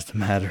 right? It's just a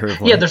matter of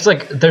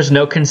like, there's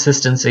no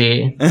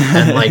consistency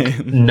and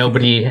like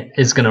nobody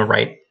is gonna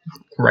write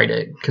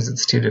it because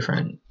it's two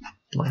different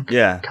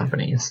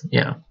companies.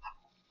 Yeah.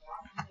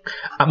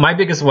 My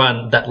biggest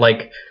one that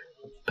like.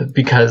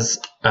 Because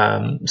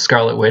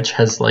Scarlet Witch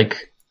has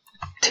like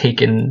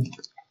taken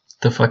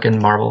the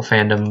fucking Marvel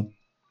fandom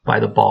by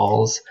the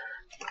balls.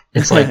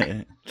 It's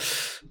like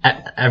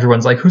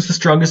everyone's like, "Who's the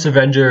strongest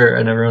Avenger?"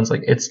 And everyone's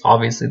like, "It's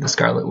obviously the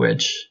Scarlet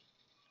Witch,"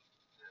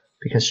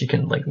 because she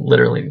can like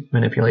literally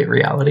manipulate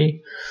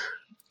reality.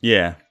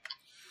 Yeah,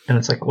 and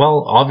it's like,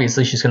 well,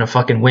 obviously she's gonna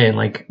fucking win.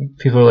 Like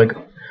people are like,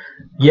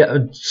 "Yeah,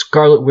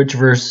 Scarlet Witch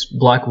versus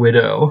Black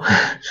Widow."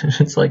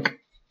 It's like.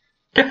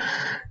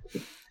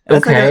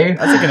 That's that's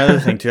like another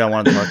thing too I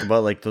wanted to talk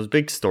about, like those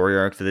big story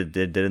arcs that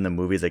they did in the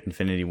movies, like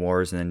Infinity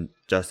Wars and then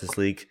Justice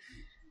League.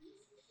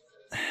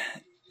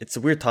 It's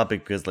a weird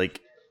topic because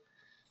like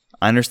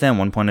I understand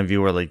one point of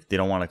view where like they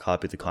don't want to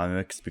copy the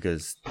comics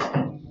because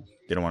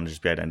they don't want to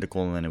just be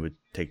identical and then it would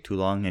take too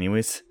long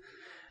anyways.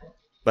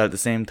 But at the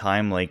same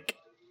time, like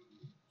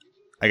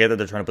I get that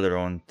they're trying to put their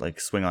own like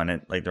swing on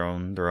it, like their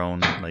own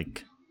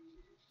like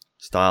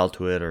style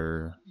to it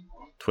or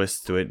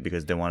twist to it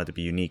because they want it to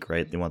be unique,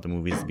 right? They want the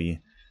movies to be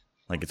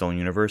like its own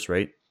universe,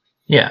 right?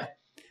 Yeah.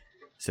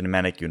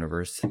 Cinematic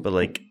universe. But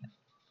like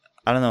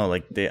I don't know,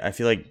 like I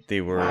feel like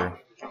they were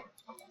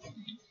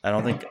I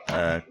don't think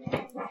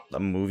the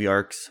movie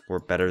arcs were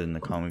better than the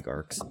comic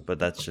arcs, but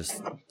that's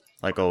just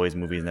like always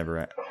movies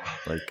never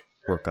like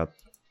work up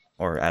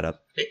or add up.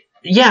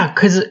 Yeah,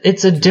 because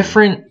it's a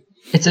different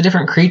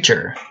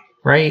creature,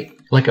 right?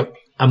 Like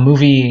a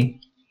movie.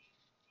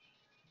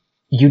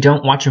 You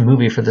don't watch a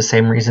movie for the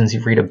same reasons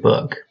you read a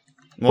book,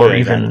 or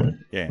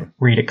even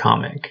read a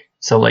comic.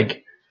 So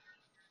like,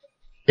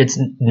 it's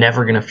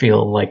never gonna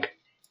feel like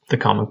the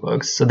comic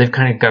books. So they've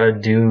kind of got to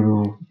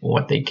do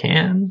what they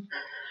can.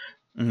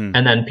 Mm-hmm.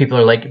 And then people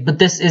are like, but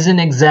this isn't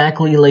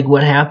exactly like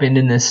what happened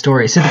in this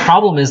story. So the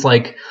problem is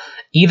like,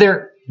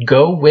 either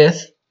go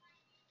with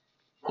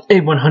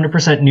a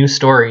 100% new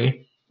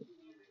story,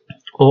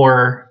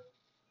 or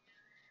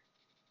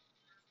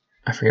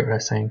I forget what I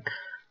was saying.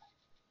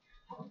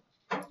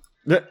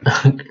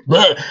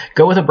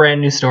 Go with a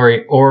brand new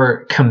story,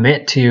 or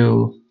commit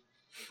to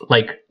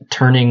like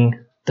turning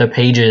the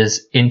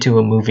pages into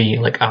a movie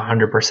like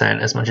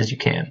 100% as much as you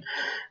can.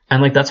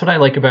 And like that's what I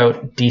like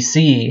about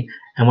DC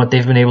and what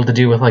they've been able to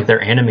do with like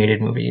their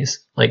animated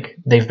movies. Like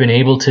they've been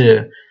able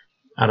to,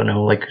 I don't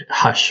know, like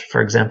Hush,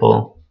 for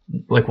example,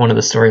 like one of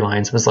the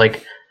storylines was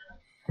like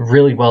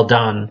really well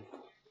done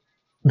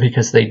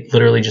because they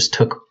literally just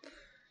took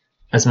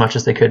as much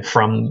as they could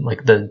from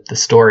like the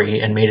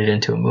story and made it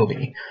into a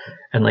movie.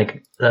 And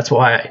like that's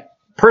why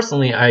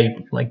personally I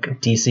like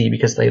DC,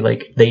 because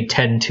they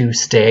tend to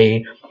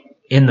stay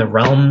in the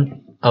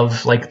realm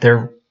of like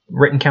their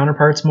written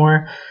counterparts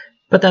more.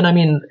 But then I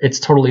mean it's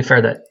totally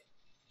fair that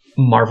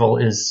Marvel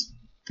is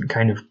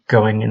kind of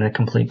going in a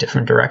complete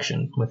different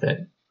direction with it.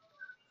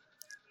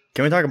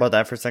 Can we talk about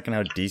that for a second?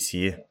 How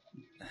DC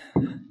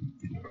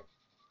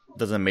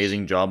does an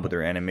amazing job with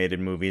their animated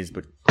movies,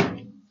 but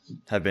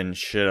have been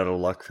shit out of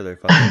luck for their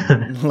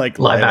fucking like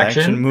live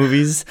action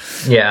movies.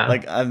 Yeah,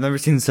 like I've never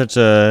seen such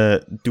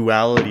a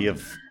duality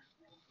of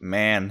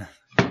man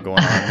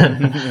going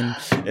on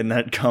in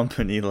that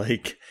company.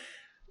 Like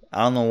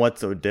I don't know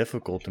what's so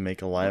difficult to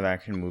make a live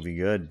action movie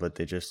good, but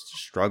they just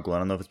struggle. I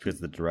don't know if it's because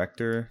of the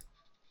director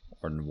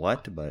or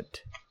what,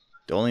 but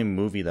the only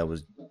movie that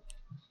was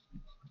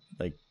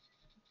like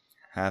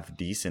half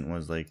decent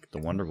was like the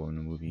Wonder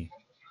Woman movie,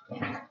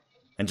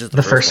 and just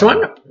the first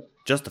one.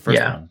 Just the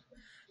first one.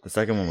 The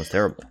second one was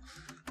terrible.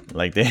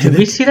 Like did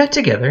we see that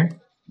together?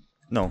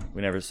 No,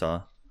 we never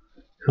saw.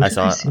 Who did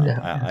we see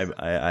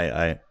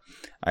that?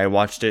 I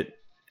watched it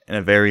in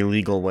a very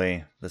legal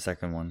way. The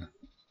second one,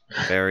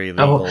 very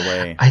legal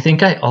way. I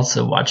think I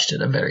also watched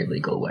it a very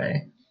legal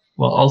way,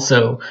 while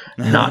also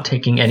not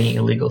taking any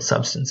illegal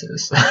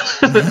substances.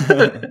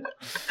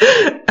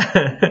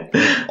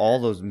 All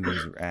those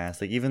movies were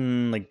ass. Like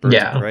even like Birds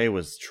of Prey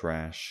was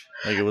trash.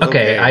 Like it was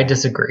okay. I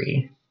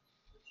disagree.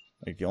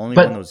 Like the only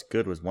one that was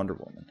good was Wonder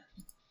Woman.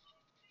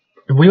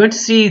 We went to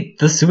see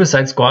The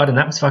Suicide Squad, and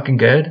that was fucking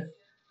good.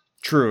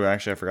 True,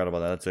 actually, I forgot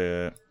about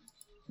that.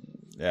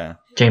 That's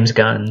James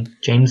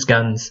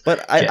Gunn's.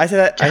 But I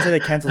said they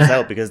canceled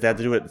out because they had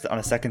to do it on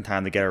a second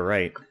time to get it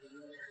right.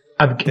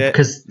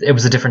 Because it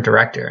was a different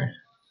director.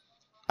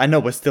 I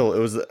know, but still, it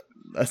was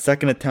a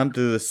second attempt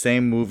to do the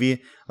same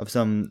movie of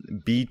some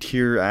B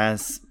tier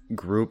ass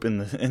group in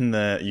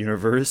the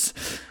universe.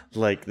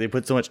 Like they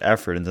put so much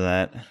effort into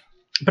that.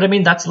 But I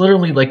mean, that's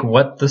literally like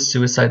what the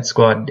Suicide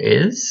Squad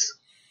is.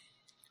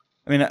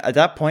 I mean, at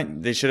that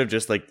point, they should have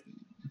just like,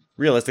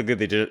 realistically,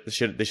 they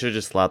should have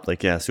just slapped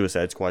like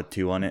Suicide Squad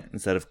 2 on it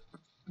instead of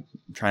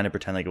trying to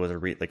pretend like it was a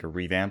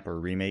revamp or a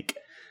remake,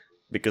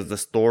 because the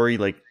story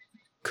like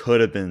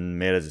could have been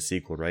made as a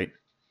sequel, right?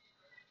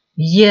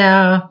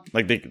 Yeah.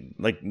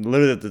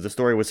 Literally the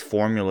story was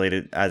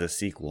formulated as a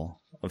sequel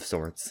of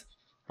sorts.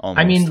 Almost.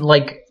 I mean,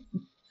 like.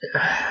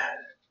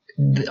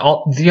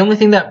 The only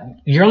thing that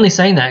you're only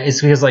saying that is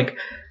because like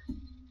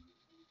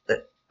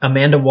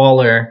Amanda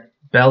Waller,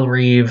 Belle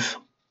Reeve,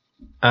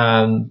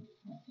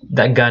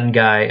 that gun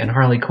guy, and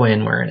Harley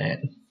Quinn were in it.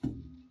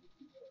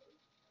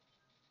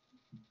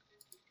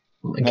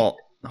 Like, well,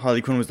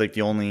 Harley Quinn was like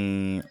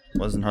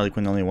wasn't Harley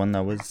Quinn the only one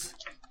that was?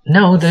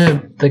 No,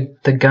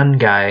 the gun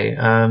guy,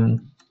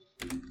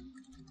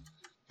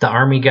 the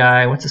army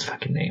guy. What's his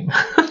fucking name?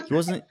 He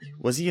wasn't.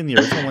 Was he in the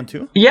original one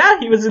too?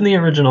 Yeah, he was in the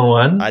original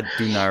one. I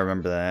do not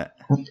remember that.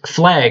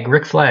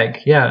 Rick Flag.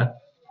 Yeah.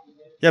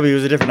 Yeah, but he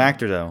was a different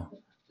actor though.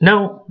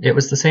 No, it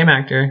was the same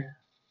actor.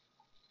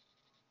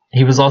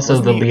 He was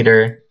also the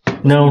leader.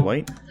 No. He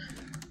white?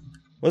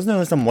 Wasn't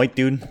there some white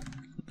dude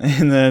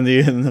in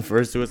the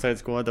first Suicide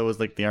Squad that was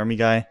like the army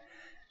guy?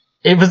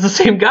 It was the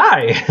same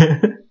guy.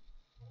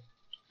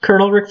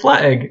 Colonel Rick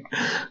Flag.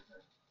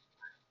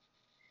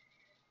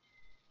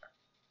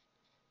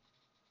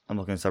 I'm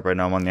looking this up right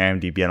now. I'm on the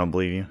IMDb. I don't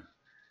believe you.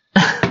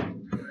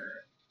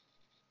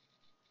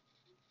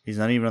 He's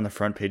not even on the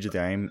front page of the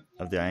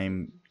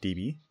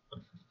IMDb.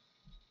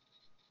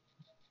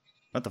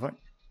 What the fuck?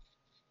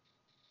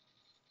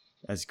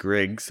 As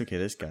Griggs. Okay,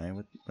 this guy.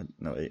 What?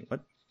 No, wait. What?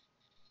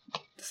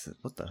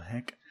 What the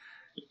heck?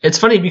 It's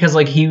funny because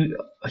like he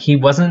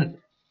wasn't,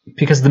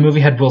 because the movie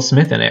had Will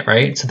Smith in it,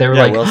 right? So they were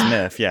like Will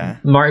Smith. Yeah.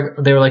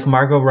 They were like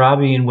Margot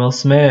Robbie and Will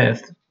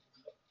Smith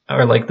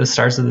are like the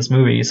stars of this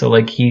movie. So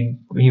like he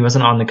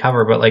wasn't on the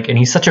cover, but like, and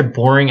he's such a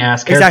boring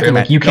ass character. Exactly,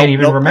 like you can't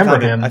even remember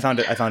him. I found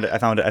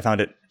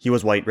it. He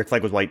was white. Rick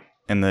Flag was white.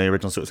 in the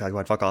original Suicide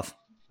Squad. Fuck off.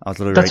 I was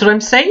literally That's what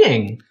I'm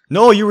saying.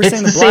 No, you were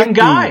saying the black same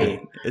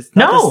guy. It's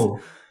no.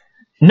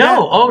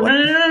 No.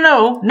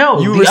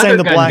 You were saying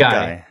the black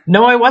guy.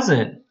 No, I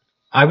wasn't.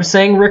 I was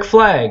saying Rick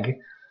Flag.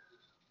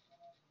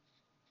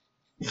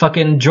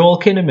 Fucking Joel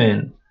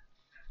Kinnaman.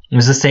 It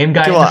was the same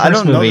guy in the first movie. I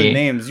don't know the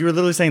names. You were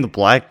literally saying the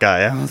black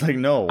guy. I was like,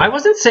 no. I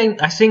wasn't saying...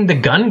 I was saying the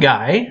gun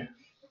guy.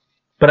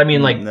 But I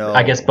mean, like, no.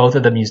 I guess both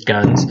of them used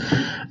guns.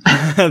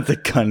 The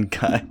gun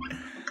guy.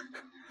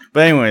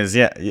 But anyways,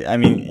 yeah. I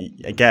mean,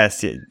 I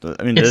guess. Yeah,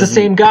 I mean, it's the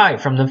same guy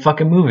from the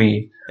fucking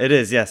movie. It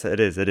is. Yes, it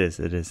is.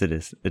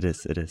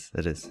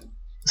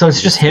 So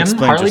it's just him,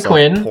 Harley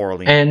Quinn,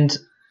 poorly. And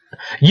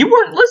you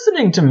weren't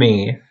listening to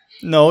me.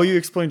 No, you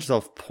explained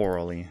yourself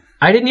poorly.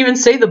 I didn't even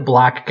say the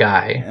black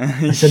guy.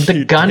 I said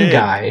the gun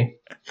guy.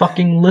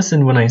 Fucking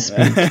listen when I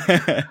speak.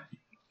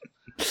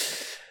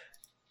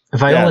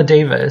 Viola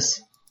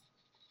Davis.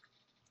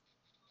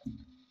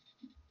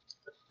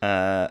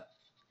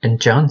 And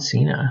John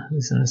Cena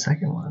is in the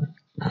second one.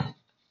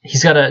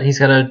 He's got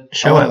a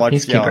show up.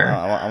 Peacekeeper.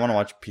 I want to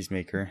watch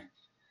Peacemaker.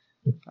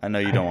 I know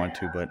you don't want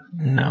to, but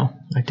no,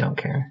 I don't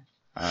care.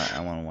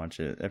 I want to watch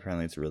it.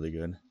 Apparently, it's really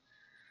good.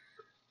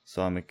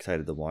 So I'm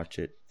excited to watch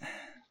it.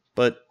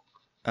 But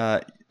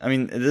I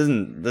mean, it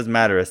doesn't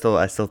matter. I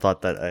still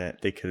thought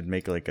that they could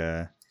make they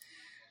could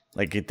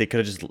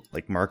have just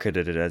like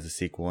marketed it as a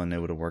sequel and it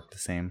would have worked the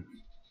same.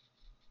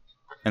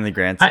 In the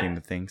grand scheme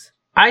of things,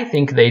 I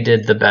think they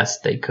did the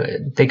best they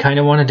could. They kind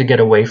of wanted to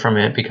get away from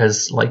it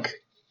because like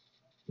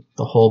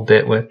the whole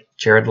bit with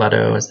Jared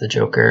Leto as the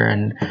Joker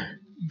and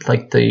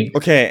like the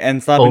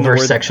over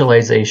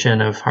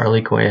sexualization of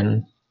Harley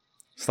Quinn.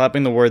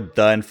 Slapping the word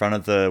 "the" in front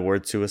of the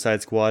word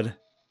Suicide Squad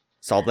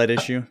solved that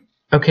issue.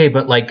 Okay,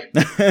 but like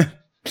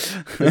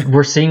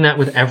we're seeing that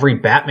with every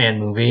Batman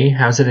movie.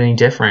 How's it any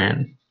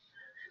different?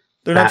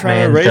 They're not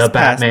trying to erase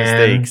past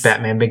mistakes.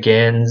 Batman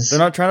Begins. They're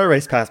not trying to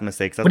erase past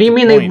mistakes. What do you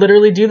mean? They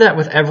literally do that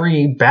with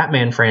every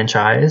Batman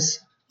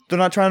franchise. They're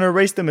not trying to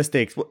erase the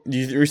mistakes.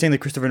 You're saying the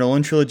Christopher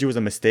Nolan trilogy was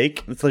a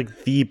mistake? It's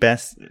like the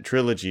best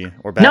trilogy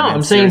or Batman. No,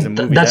 I'm saying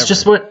that's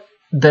just what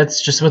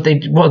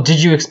they. Well,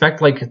 did you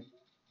expect like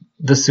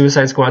the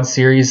Suicide Squad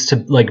series to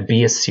like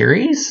be a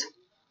series?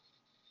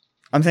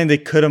 I'm saying they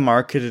could have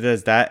marketed it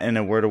as that and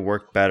it would have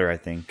worked better, I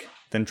think,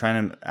 than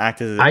trying to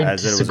act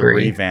as it was a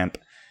revamp.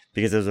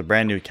 Because it was a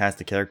brand new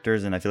cast of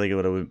characters, and I feel like it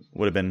would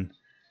have been.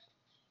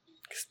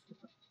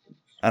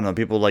 I don't know.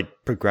 People like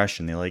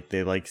progression.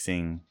 They like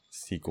seeing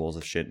sequels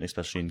of shit,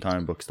 especially in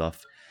comic book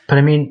stuff. But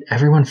I mean,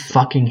 everyone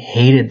fucking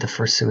hated the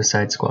first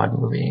Suicide Squad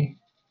movie.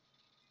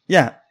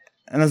 Yeah,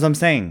 and that's what I'm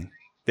saying.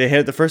 They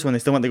hated the first one. They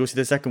still went to go see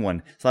the second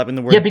one. Slapping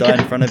the word "done"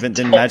 in front of it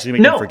didn't magically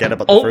make them forget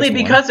about the first one. Only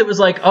because it was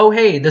like, oh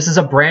hey, this is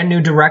a brand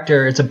new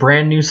director. It's a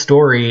brand new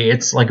story.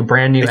 It's like a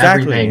brand new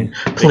everything.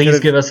 Please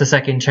give us a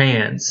second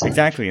chance.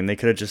 Exactly, and they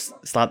could have just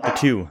slapped the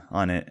 2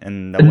 on it.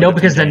 And no,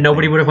 because then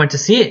nobody would have went to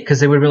see it because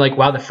they would have been like,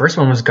 wow, the first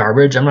one was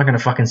garbage. I'm not going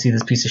to fucking see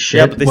this piece of shit.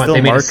 Yeah, but they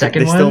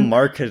still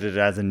marketed it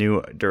as a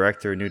new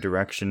director, a new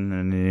direction,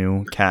 and a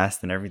new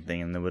cast and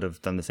everything, and they would have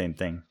done the same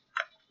thing.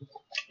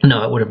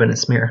 No, it would have been a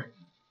smear.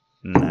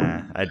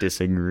 Nah, I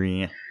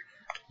disagree.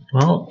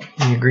 Well,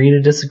 we agree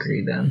to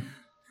disagree then.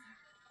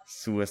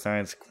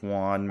 Suicide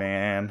Squad,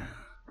 man.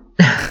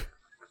 I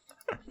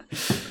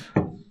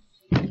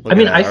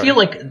mean, I feel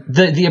like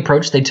the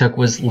approach they took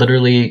was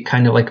literally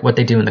kind of like what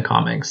they do in the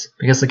comics.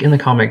 Because like in the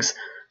comics,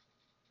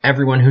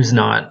 everyone who's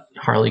not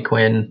Harley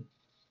Quinn,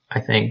 I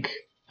think,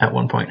 at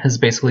one point has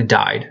basically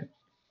died.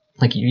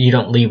 Like you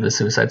don't leave the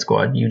Suicide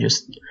Squad, you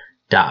just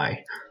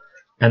die.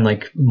 And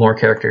like more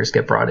characters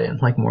get brought in,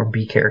 like more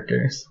B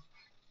characters.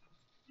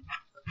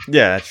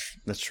 Yeah,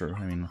 that's true.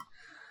 I mean,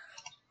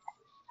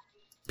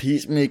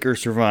 Peacemaker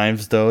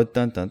survives though.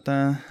 Dun, dun,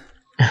 dun.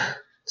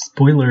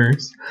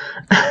 Spoilers.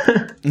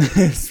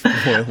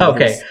 Spoilers.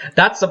 Okay,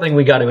 that's something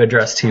we got to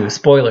address too.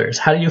 Spoilers.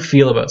 How do you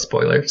feel about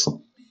spoilers?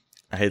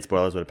 I hate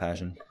spoilers with a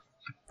passion.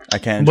 I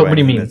can't enjoy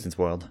anything that's been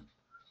spoiled.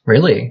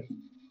 Really?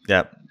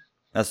 Yeah,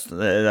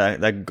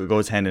 that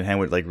goes hand in hand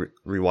with like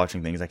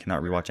rewatching things. I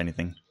cannot rewatch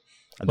anything.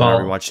 I do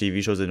not rewatch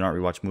TV shows. I do not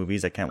rewatch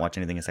movies. I can't watch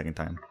anything a second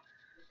time.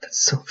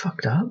 That's so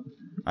fucked up.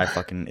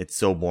 It's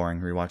so boring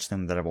rewatch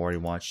them that I've already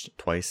watched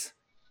twice.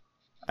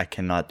 I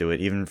cannot do it.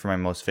 Even for my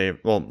most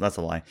favorite, well, that's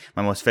a lie.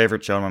 My most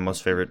favorite show, my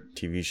most favorite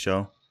TV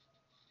show.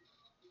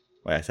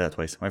 Wait, I said that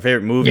twice. My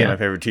favorite movie, my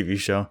favorite TV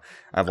show.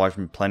 I've watched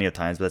them plenty of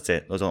times, but that's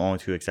it. Those are only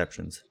 2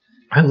 exceptions.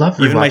 I love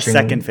rewatching. Even my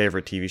second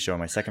favorite TV show,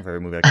 my second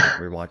favorite movie, I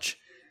can't rewatch.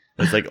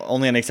 There's like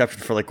only an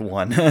exception for like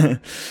 1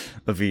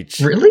 of each.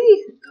 Really?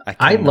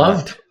 I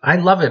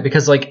love it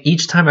because like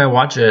each time I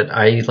watch it,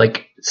 I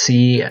like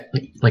see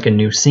like a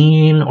new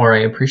scene or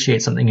I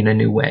appreciate something in a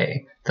new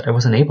way that I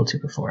wasn't able to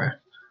before.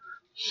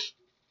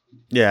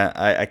 Yeah,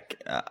 I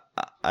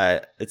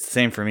it's the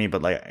same for me,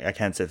 but like I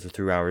can't sit for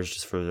 3 hours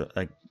just for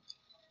like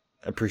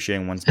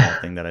appreciating one small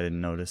thing that I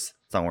didn't notice.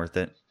 It's not worth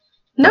it.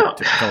 No,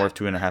 it's not worth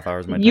 2.5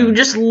 hours of my time. You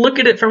just look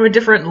at it from a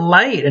different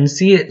light and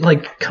see it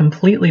like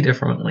completely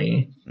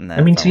differently.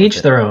 I mean, to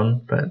each their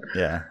own, but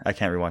yeah, I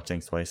can't rewatch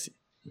things twice.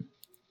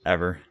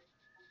 Ever.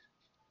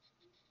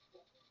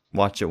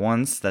 watch it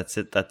once. That's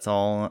it. That's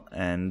all,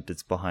 and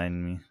it's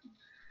behind me.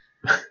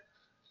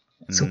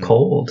 So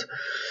cold.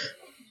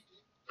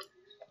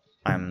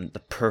 I'm the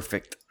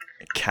perfect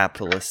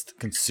capitalist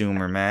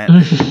consumer, Matt.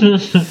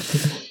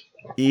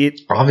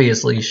 Eat,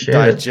 obviously, shit.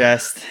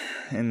 Digest,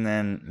 and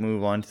then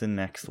move on to the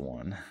next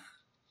one.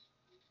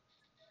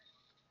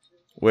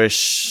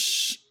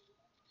 Which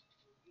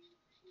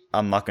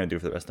I'm not going to do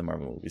for the rest of the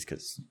Marvel movies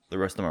because the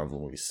rest of the Marvel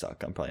movies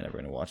suck. I'm probably never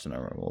going to watch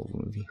another Marvel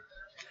movie.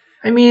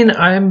 I mean,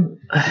 I'm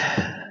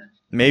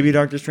maybe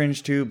Doctor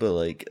Strange too, but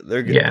like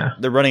they're good. Yeah.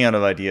 They're running out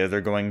of ideas. They're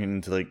going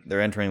into like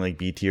they're entering like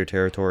B tier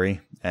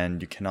territory,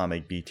 and you cannot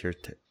make B tier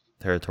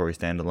territory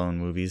standalone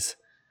movies.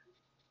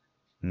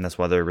 And that's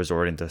why they're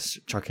resorting to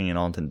chucking it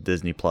all into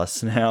Disney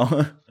Plus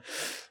now,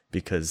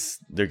 because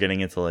they're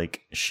getting into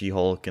like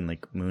She-Hulk and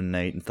like Moon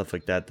Knight and stuff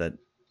like that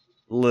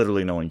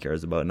literally no one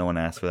cares about. No one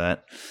asked for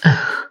that.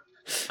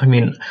 I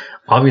mean,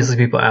 obviously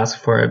people ask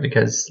for it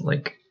because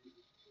like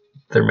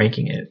they're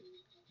making it.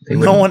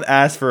 No one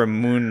asked for a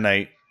Moon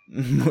Knight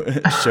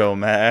show,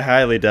 Matt. I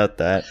highly doubt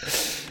that.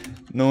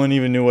 No one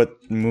even knew what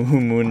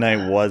Moon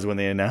Knight was when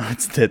they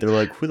announced it. They're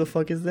like, "Who the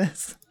fuck is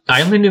this?"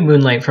 I only knew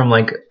Moonlight from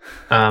like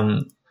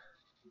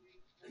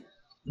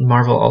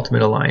Marvel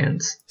Ultimate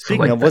Alliance.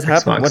 Speaking of what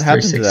happened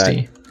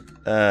to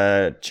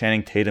that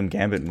Channing Tatum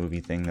Gambit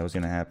movie thing that was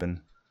going to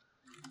happen?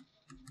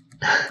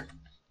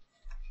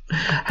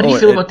 How do you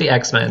feel about the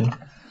X-Men?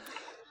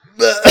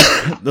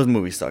 Those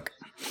movies suck.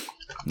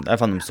 I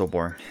found them so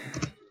boring.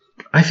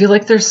 I feel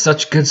like there's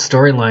such good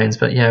storylines,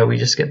 but yeah, we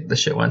just get the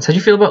shit ones. How do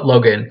you feel about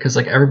Logan? Because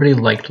like everybody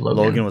liked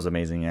Logan. Logan was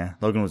amazing. Yeah,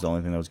 Logan was the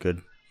only thing that was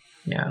good.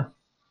 Yeah,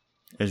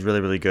 it was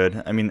really, really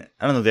good. I mean,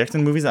 I don't know, the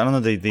X-Men movies. I don't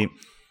know,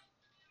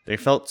 they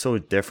felt so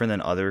different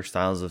than other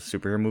styles of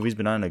superhero movies,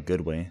 but not in a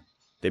good way.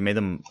 They made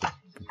them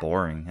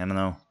boring. I don't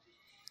know.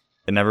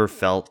 It never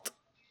felt.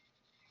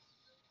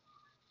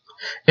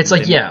 It's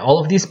like, yeah, all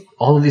of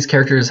these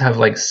characters have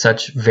like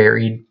such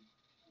varied,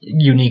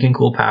 unique and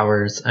cool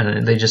powers,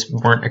 and they just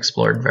weren't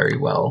explored very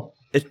well.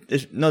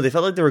 No, they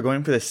felt like they were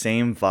going for the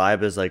same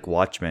vibe as like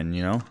Watchmen,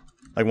 you know?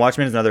 Like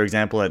Watchmen is another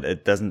example that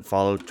it doesn't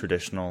follow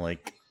traditional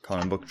like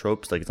comic book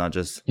tropes. Like it's not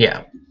just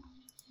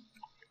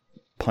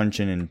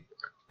punching and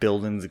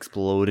buildings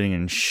exploding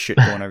and shit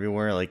going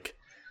everywhere. Like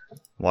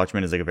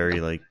Watchmen is like a very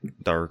like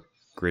dark,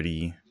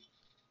 gritty,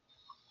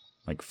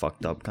 like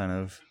fucked up kind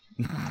of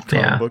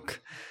comic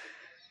book.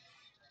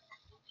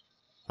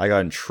 I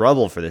got in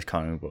trouble for this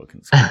comic book.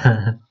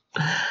 Yeah,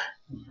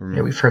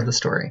 we've heard the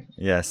story.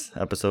 Yes,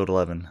 episode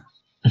 11.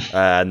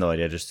 I had no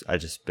idea. I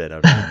just spit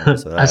out. I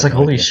was like,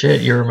 holy shit,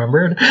 you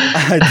remembered?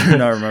 I do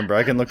not remember.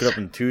 I can look it up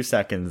in 2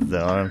 seconds,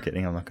 though. I'm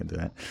kidding. I'm not going to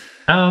do that.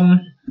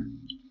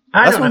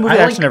 That's one movie I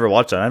actually never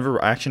watched. I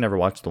actually never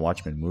watched the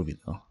Watchmen movie,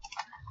 though.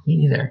 Me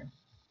neither.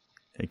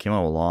 It came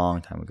out a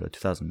long time ago,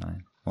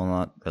 2009. Well,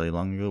 not really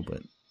long ago,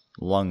 but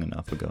long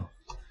enough ago.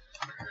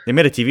 They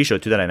made a TV show,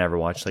 too, that I never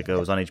watched. Like, it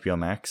was on HBO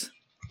Max.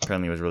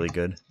 Apparently it was really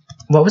good.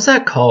 What was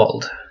that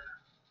called?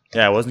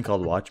 Yeah, it wasn't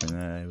called Watchmen.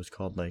 It was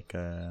called like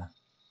I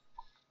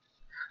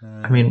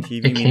mean,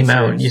 TV it came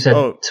out. You said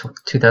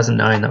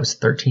 2009. That was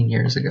 13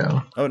 years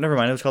ago. Oh, never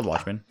mind. It was called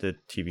Watchmen, the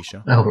TV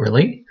show. Oh,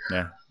 really?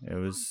 Yeah,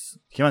 it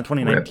came out in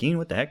 2019.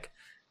 What the heck?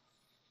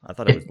 I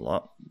thought it was a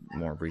lot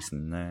more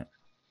recent than that.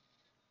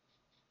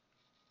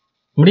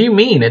 What do you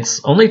mean?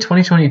 It's only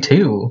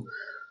 2022.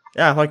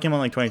 Yeah, I thought it came out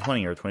like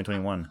 2020 or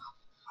 2021,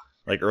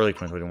 like early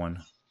 2021.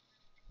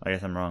 I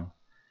guess I'm wrong.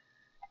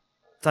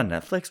 It's on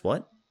Netflix?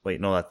 What? Wait,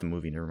 no, that's the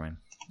movie. Never mind.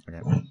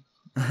 Okay.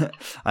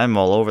 I'm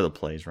all over the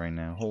place right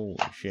now. Holy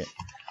shit.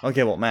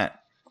 Okay, well, Matt.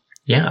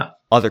 Yeah.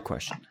 Other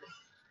question.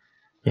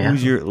 Yeah.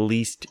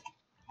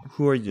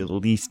 Who are you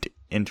least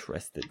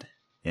interested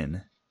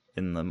in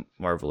the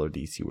Marvel or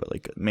DC world?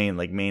 Like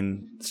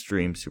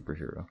mainstream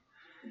superhero.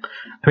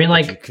 I mean,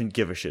 like, you couldn't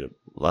give a shit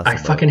less. I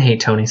fucking hate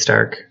Tony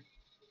Stark.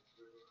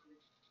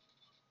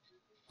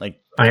 Like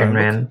Iron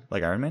Man.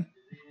 Like Iron Man?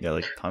 Yeah,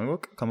 like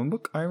comic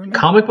book Iron Man?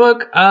 Comic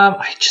book?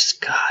 I'm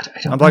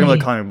talking about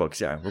comic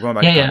books, yeah. We're going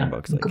back to comic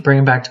books. Like. Bring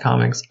it back to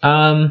comics.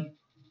 Because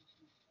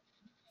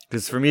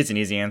for me, it's an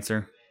easy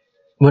answer.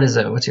 What is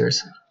it? What's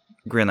yours?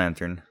 Green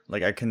Lantern.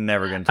 Like, I can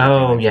never get into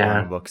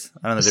comic books.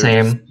 I don't know,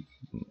 they're just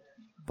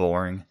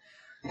boring.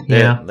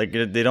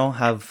 They don't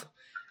have...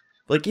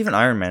 Like, even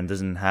Iron Man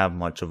doesn't have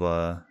much of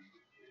a...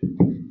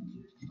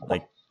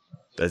 Like,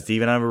 does he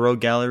even have a rogue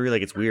gallery?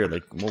 Like, it's weird.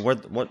 Like,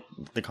 what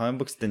the comic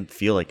books didn't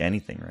feel like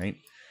anything, right?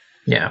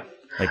 Yeah.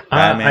 Like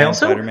Batman,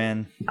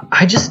 Spider-Man.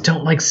 I just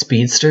don't like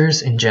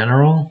speedsters in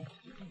general.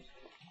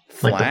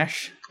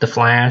 Flash? Like the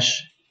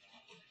Flash.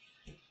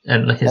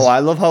 And his... Oh, I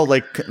love how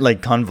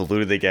like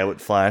convoluted they get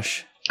with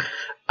Flash.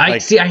 I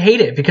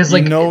hate it because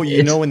like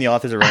you know when the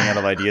authors are running out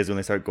of ideas when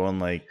they start going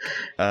like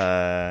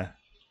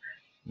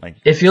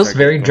it feels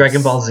very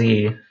Dragon Ball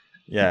Z.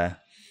 Yeah.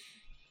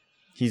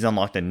 He's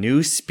unlocked a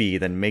new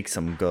speed that makes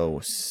him go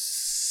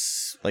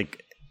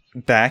like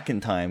back in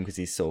time because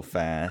he's so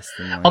fast.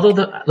 And,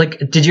 although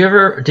did you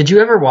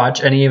ever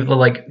watch any of the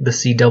the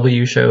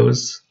CW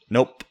shows?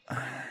 Nope.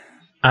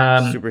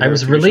 I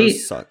was really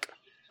suck.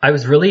 I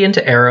was really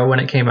into Arrow when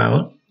it came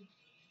out.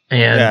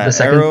 And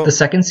the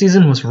second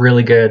season was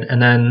really good. And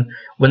then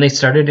when they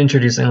started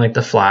introducing like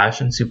the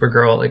Flash and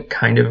Supergirl, it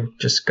kind of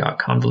just got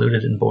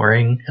convoluted and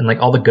boring. And like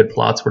all the good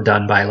plots were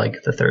done by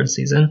like the third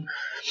season.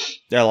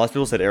 Yeah, a lot of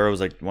people said Arrow was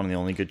like one of the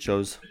only good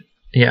shows.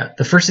 Yeah,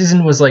 the first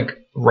season was like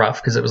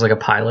rough because it was like a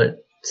pilot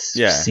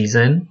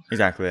season.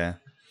 Exactly, yeah.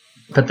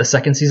 But the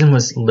second season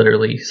was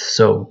literally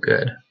so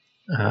good.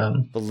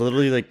 But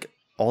literally like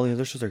all the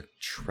other shows are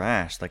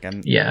trash. Like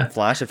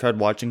Flash, I've tried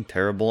watching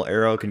terrible.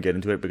 Arrow can get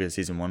into it because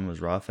season 1 was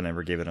rough and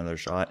never gave it another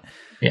shot.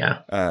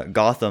 Yeah.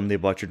 Gotham, they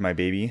butchered my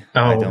baby.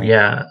 Oh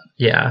yeah,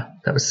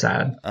 that was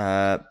sad.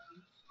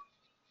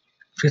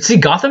 See,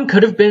 Gotham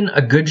could have been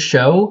a good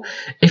show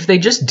if they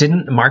just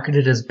didn't market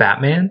it as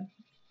Batman.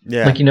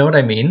 Yeah, like you know what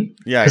I mean?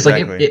 Yeah,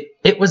 exactly. Like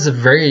it was a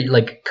very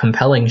like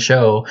compelling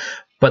show,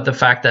 but the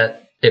fact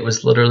that it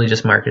was literally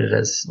just marketed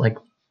as like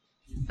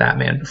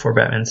Batman before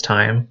Batman's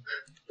time.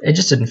 It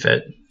just didn't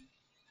fit.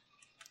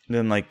 And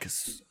then like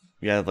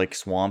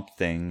Swamp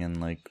Thing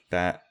and like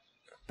Batgirl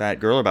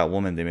or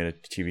Batwoman they made a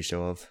TV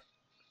show of.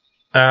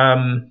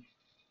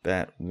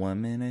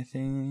 Batwoman, I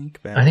think.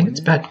 I think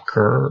it's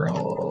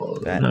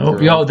Batgirl.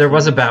 No, there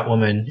was a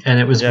Batwoman, and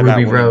it was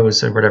Ruby Batwoman.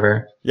 Rose or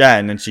whatever. Yeah,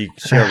 and then she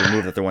got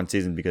removed after one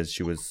season because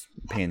she was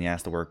a pain in the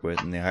ass to work with,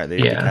 and they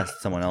cast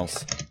someone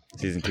else.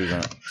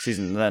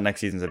 The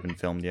next seasons have been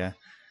filmed. Yeah.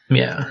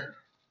 Yeah.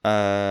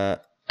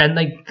 And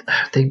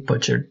they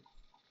butchered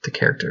the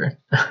character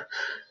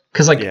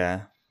because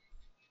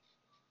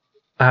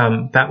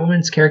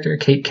Batwoman's character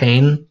Kate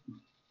Kane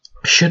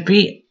should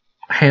be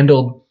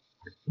handled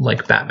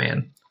like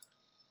Batman.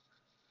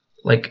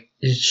 Like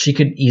she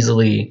could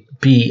easily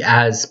be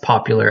as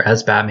popular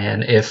as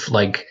Batman if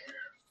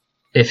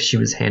she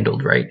was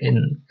handled right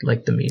in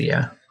like the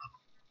media.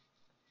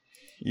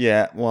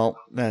 Yeah, well,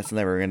 that's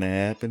never gonna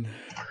happen.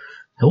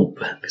 Nope,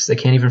 because they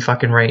can't even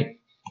fucking write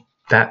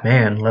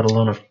Batman, let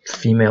alone a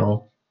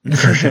female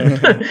version.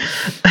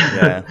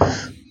 Yeah,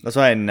 that's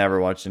why I never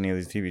watched any of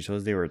these TV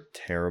shows. They were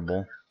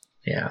terrible.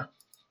 Yeah.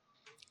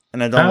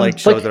 And I don't like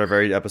shows that are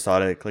very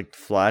episodic. Like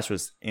Flash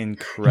was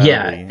incredibly.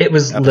 Yeah, it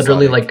was episodic.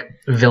 Literally like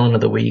villain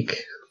of the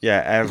week.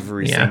 Yeah,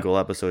 every single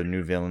episode,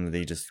 new villain that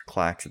he just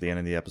clacks at the end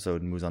of the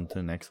episode and moves on to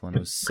the next one. It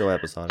was so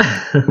episodic.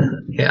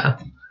 Yeah.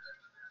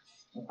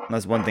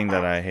 That's one thing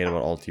that I hate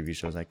about all TV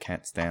shows. I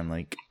can't stand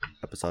like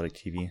episodic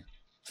TV.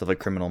 Stuff like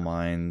Criminal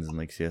Minds and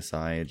like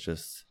CSI. It's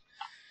just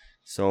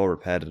so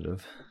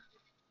repetitive.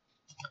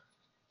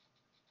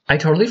 I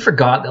totally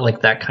forgot that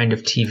like that kind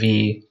of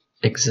TV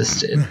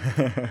existed.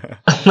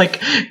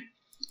 Like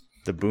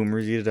the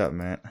boomers eat it up,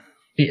 Matt.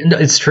 No,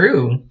 it's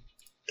true.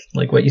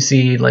 Like what you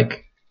see,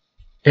 like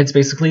it's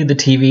basically the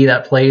TV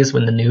that plays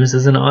when the news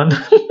isn't on.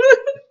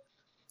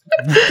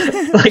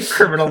 Like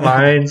Criminal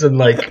Minds and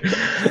like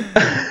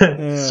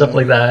stuff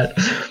like that.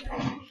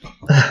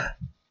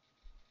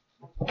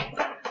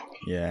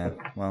 Yeah,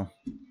 well.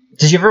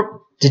 Did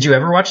you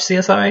ever watch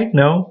CSI?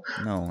 No,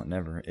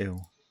 never. Ew.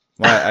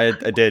 Well,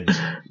 I did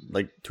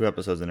like 2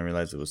 episodes and I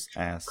realized it was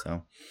ass.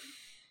 So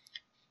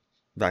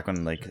back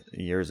when like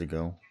years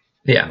ago,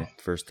 yeah, when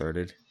it first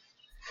started.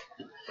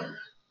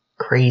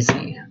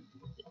 Crazy.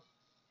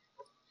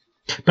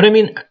 But I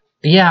mean,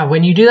 yeah,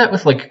 when you do that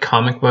with like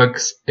comic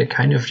books, it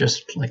kind of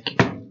just like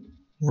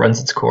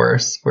runs its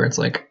course. Where it's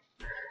like,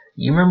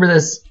 you remember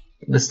this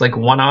like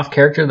one-off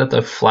character that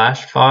the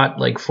Flash fought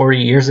like 40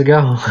 years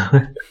ago?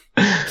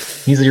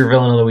 He's your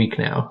villain of the week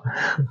now.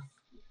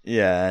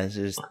 Yeah,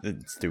 it's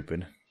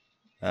stupid.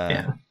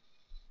 Yeah.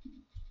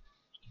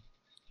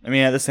 I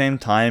mean, at the same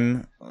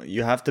time,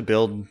 you have to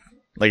build.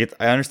 Like,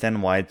 I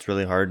understand why it's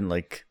really hard.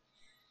 Like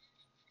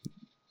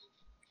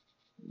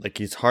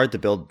it's hard to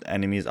build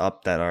enemies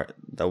up that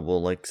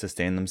will like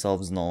sustain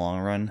themselves in the long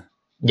run.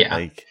 Yeah.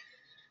 Like,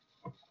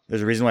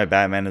 there's a reason why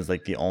Batman is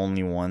like the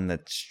only one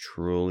that's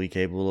truly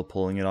capable of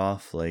pulling it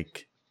off.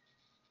 Like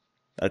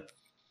that.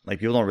 Like,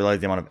 people don't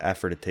realize the amount of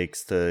effort it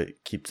takes to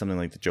keep something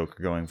like the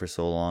Joker going for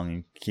so long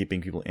and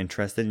keeping people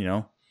interested, you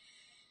know?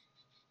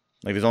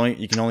 Like,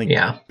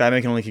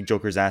 Batman can only kick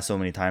Joker's ass so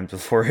many times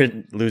before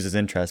it loses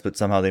interest, but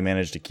somehow they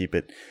manage to keep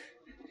it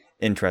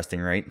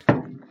interesting, right?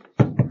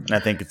 And I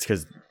think it's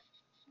because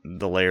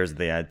the layers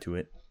they add to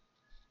it.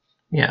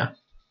 Yeah.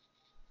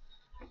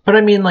 But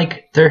I mean,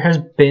 like, there has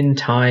been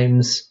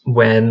times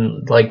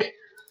when, like,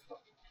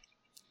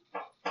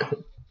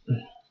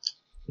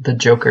 the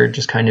Joker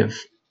just kind of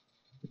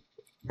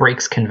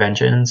breaks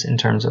conventions in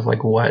terms of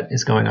like what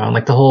is going on,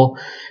 like the whole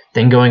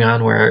thing going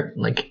on where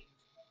like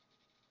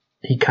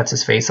he cuts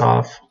his face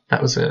off.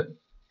 That was a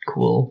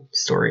cool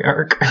story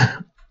arc.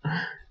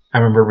 I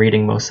remember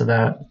reading most of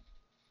that,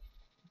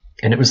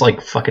 and it was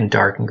like fucking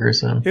dark and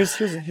gruesome. Here's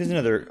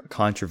another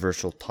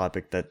controversial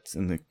topic that's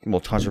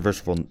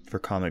controversial for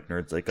comic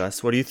nerds like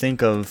us. What do you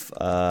think of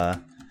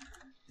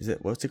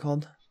what's it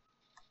called?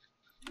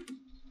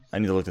 I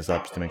need to look this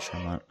up just to make sure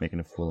I'm not making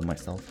a fool of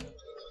myself.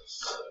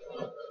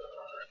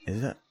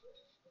 Is it?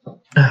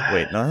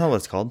 Wait, no, that's not what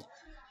it's called.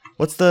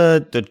 What's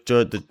the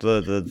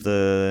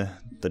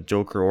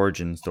Joker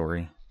origin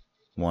story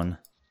one?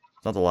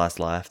 not The Last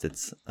Laugh.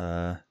 It's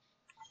oh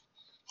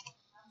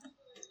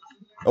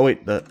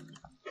wait, the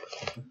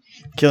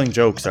Killing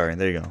Joke. Sorry,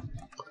 there you go.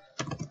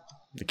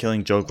 The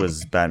Killing Joke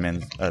was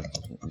Batman's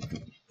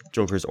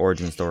Joker's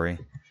origin story.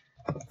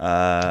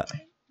 Do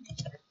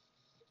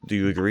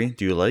you agree?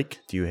 Do you like?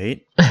 Do you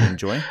hate? Do you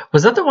enjoy?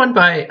 Was that the one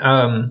by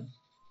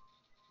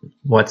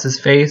what's his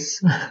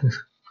face?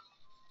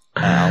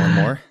 Alan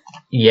Moore.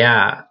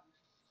 Yeah.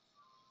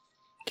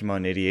 Came out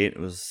in '88. It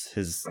was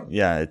his.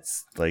 Yeah,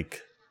 it's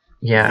like.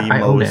 Yeah,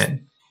 I own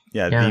it.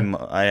 Yeah,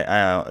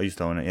 yeah. I used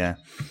to own it. Yeah,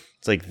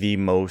 it's like the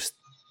most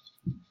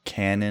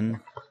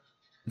canon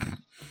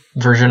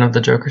version of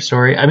the Joker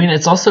story. I mean,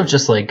 it's also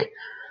just like.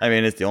 I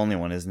mean, it's the only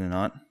one, isn't it?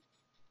 Not.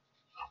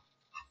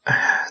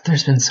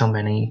 There's been so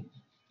many.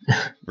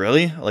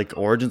 Really? Like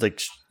origins,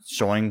 like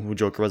showing who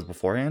Joker was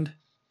beforehand.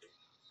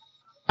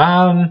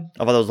 I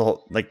thought that was the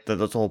whole that's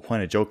the whole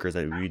point of Joker, is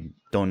that we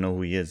don't know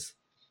who he is.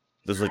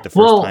 This is like the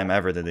first time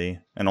ever that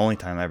and only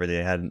time ever they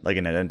had like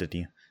an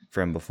identity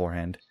for him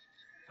beforehand.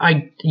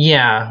 I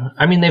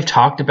mean, they've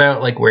talked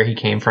about like where he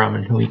came from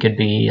and who he could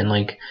be, and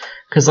like,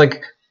 because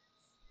like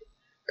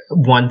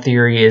one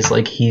theory is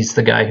like he's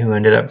the guy who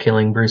ended up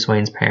killing Bruce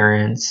Wayne's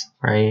parents,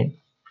 right?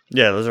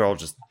 Yeah, those are all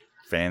just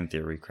fan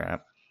theory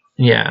crap.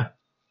 Yeah,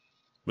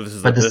 but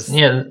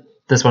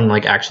this one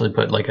like actually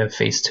put like a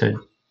face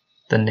to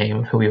the name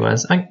of who he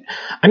was.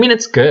 I mean,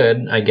 it's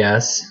good, I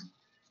guess.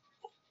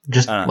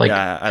 Just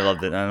I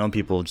loved it. I know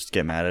people just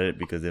get mad at it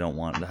because they don't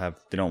want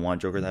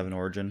Joker to have an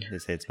origin. They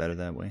say it's better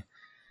that way. I'm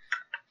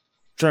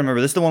trying to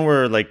remember. This is the one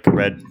where like the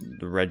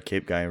red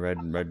cape guy, Red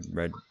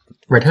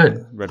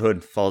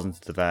Hood falls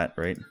into the vat,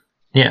 right?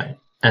 Yeah,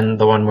 and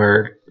the one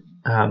where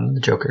the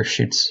Joker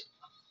shoots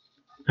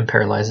and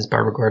paralyzes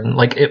Barbara Gordon,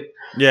 like it.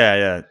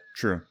 Yeah,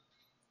 true.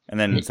 And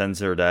then sends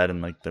her dad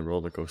in like the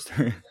roller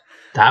coaster.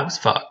 That was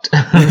fucked.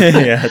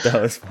 Yeah, that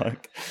was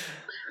fucked.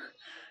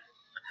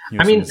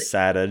 I mean,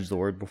 sad edge the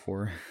word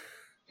before.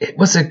 It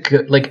was a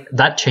good, like,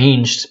 that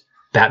changed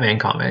Batman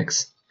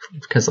comics.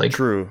 Because, like,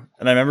 true.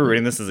 And I remember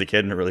reading this as a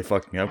kid and it really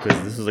fucked me up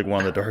because this was like one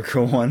of the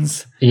darker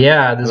ones.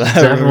 Yeah, this was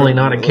definitely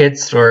not a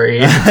kid's story.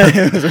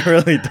 It was a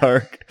really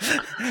dark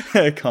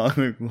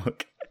comic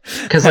book.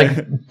 Because, like,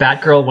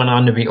 Batgirl went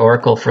on to be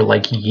Oracle for,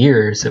 like,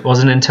 years. It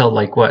wasn't until,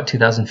 like,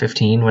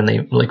 2015 when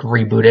they, like,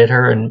 rebooted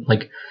her and,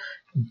 like,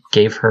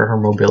 gave her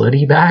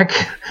mobility back.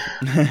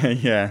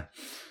 Yeah.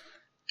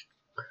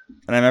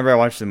 And I remember I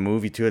watched the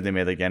movie too. They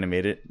made like the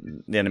animated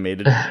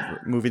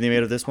movie they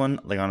made of this one,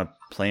 like on a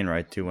plane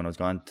ride too. When I was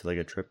gone to like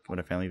a trip with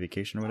a family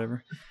vacation or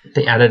whatever.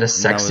 They added a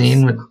sex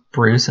scene with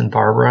Bruce and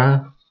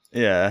Barbara.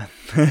 Yeah.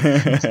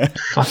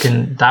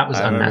 Fucking, that was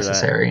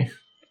unnecessary.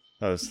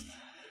 That was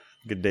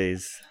good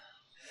days.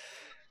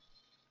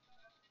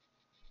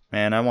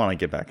 Man, I want to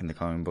get back into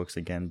comic books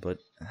again, but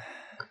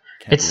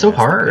it's so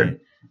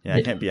hard. Yeah,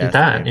 I can't be asked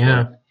that.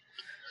 Yeah.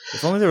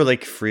 If only they were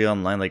like free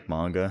online, like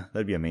manga,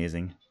 that'd be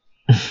amazing.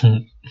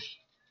 I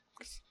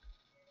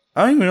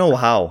don't even know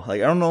how.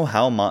 Like, I don't know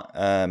how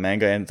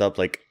manga ends up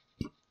like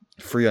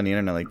free on the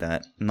internet like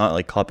that. Not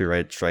like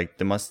copyright strike.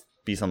 There must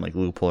be some like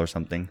loophole or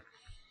something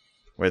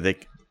where they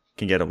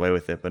can get away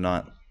with it, but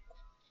not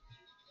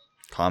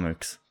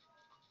comics.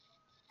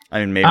 I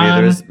mean, maybe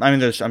there's. I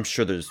mean, I'm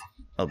sure there's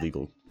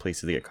illegal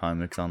places to get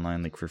comics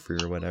online, like for free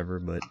or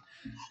whatever. But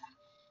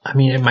I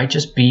mean, it might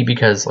just be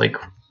because like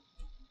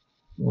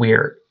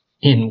we're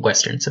in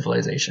Western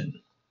civilization.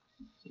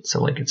 So,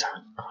 like, it's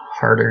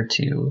harder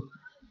to...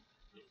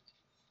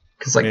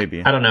 Because, like,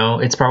 maybe. I don't know.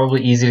 It's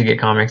probably easy to get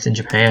comics in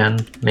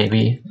Japan,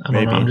 maybe. I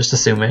don't know. I'm just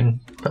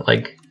assuming. But,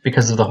 like,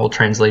 because of the whole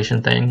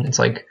translation thing, it's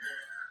like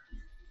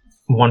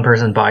one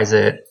person buys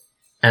it,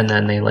 and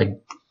then they,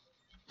 like,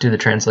 do the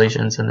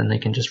translations, and then they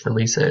can just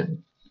release it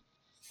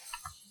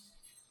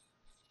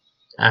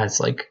as,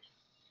 like,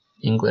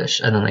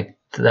 English. And then, like,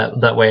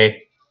 that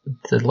way...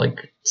 the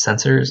like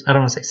censors, I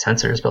don't want to say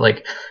censors, but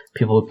like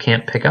people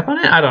can't pick up on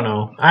it. I don't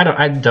know. I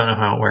don't know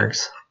how it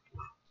works.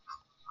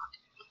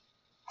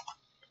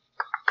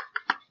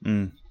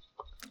 I'm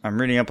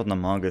reading up on the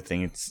manga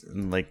thing. It's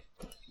like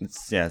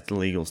it's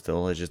illegal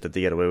still. It's just that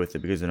they get away with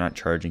it because they're not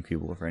charging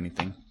people for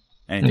anything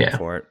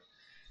for it.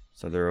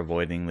 So they're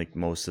avoiding like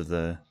most of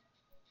the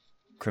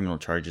criminal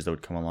charges that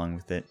would come along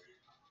with it.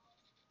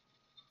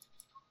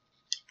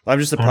 I'm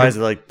just surprised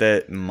that like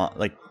that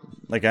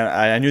like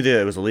I knew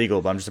that it was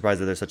illegal, but I'm just surprised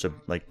that there's such a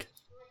like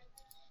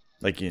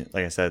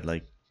I said,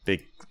 like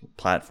big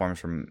platforms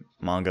for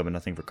manga but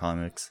nothing for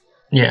comics.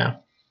 Yeah.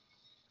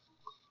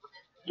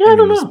 I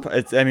don't know.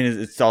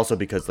 It's also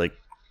because like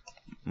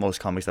most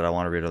comics that I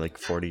want to read are like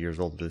 40 years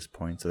old at this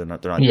point, so they're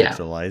not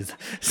digitalized.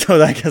 So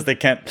I guess they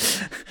can't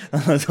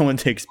unless someone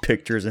takes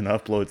pictures and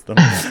uploads them.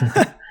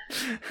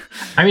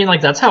 I mean,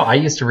 like, that's how I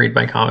used to read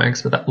my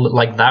comics, but that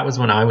was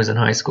when I was in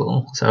high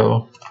school.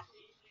 So,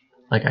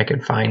 like, I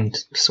could find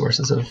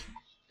sources of...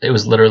 It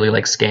was literally,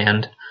 like,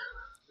 scanned.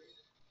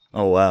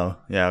 Oh, wow.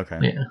 Yeah, okay.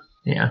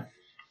 Yeah.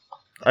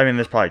 I mean,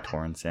 there's probably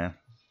torrents, yeah. To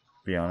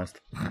be honest.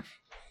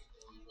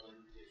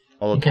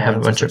 Although you can have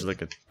a bunch of...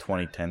 like a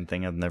 2010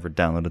 thing. I've never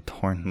downloaded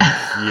torrent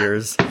in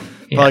years.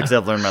 Probably because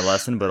I've learned my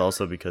lesson, but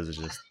also because it's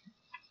just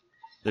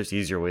there's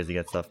easier ways to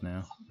get stuff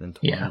now than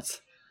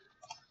torrents.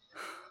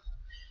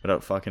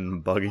 Without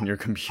fucking bugging your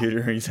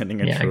computer and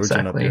sending a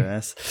Trojan up your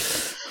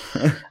ass.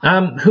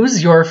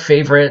 Who's your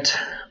favorite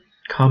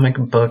comic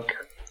book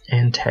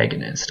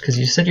antagonist? Because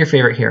you said your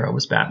favorite hero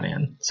was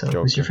Batman. So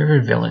who's your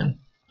favorite villain?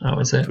 Oh,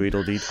 is it?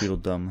 Tweedledee,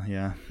 Tweedledum,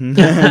 yeah.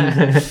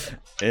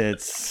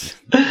 It's...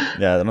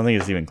 Yeah, I don't think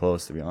it's even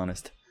close, to be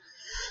honest.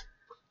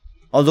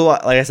 Although,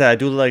 like I said, I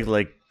do like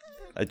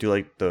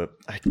the...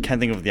 I can't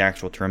think of the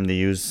actual term they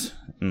use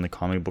in the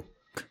comic book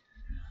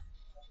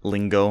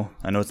lingo.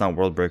 I know it's not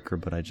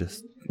Worldbreaker, but I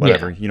just...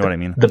 Whatever, you know what I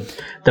mean.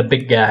 The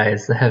big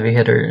guys, the heavy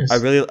hitters. I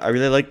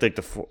really like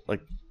the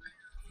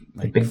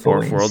big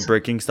for world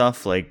breaking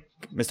stuff, like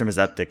Mr.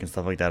 Mezeptic and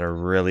stuff like that are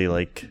really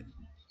like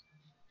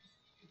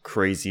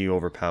crazy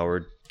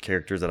overpowered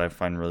characters that I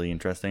find really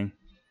interesting.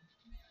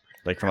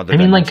 Like from other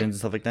dimensions and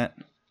stuff like that.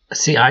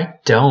 See, I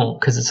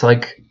don't, because it's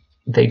like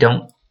they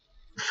don't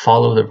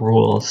follow the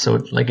rules, so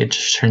it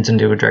just turns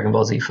into a Dragon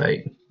Ball Z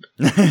fight.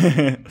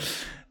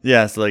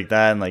 Yeah, so like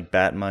that and like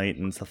Batmite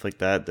and stuff like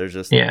that. They're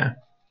just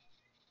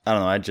I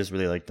don't know. I just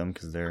really like them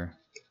because they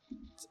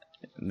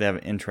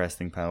have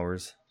interesting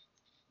powers.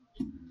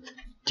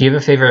 Do you have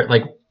a favorite,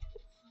 like,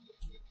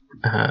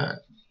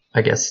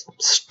 I guess,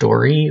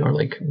 story or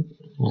like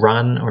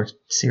run or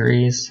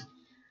series?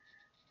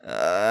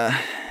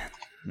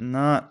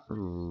 Not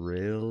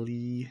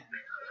really.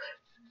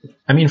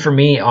 I mean, for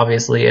me,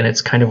 obviously, and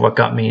it's kind of what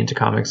got me into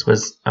comics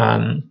was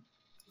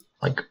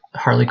like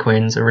Harley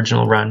Quinn's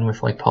original run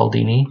with like Paul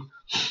Dini.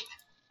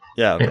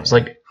 Yeah,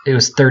 okay. It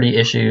was 30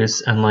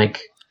 issues and like.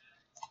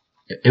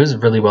 It was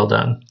really well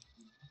done,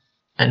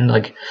 and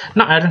like,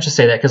 I don't just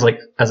say that because like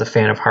as a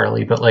fan of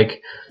Harley, but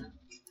like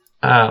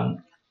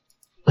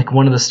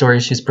one of the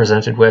stories she's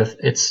presented with,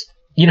 it's,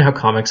 you know how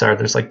comics are.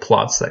 There's like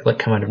plots that like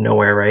come out of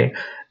nowhere, right?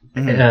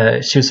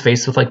 Mm-hmm. She was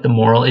faced with like the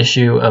moral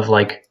issue of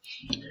like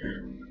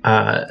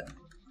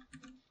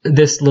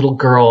this little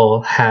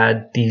girl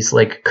had these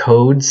like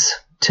codes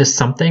to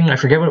something. I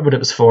forget what it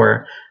was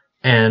for,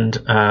 and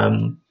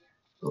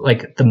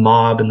like the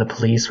mob and the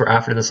police were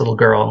after this little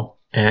girl,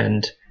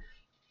 and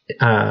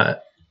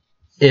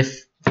if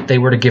they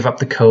were to give up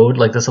the code,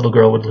 like this little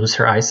girl would lose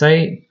her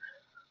eyesight,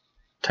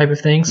 type of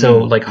thing.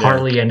 So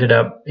Harley ended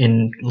up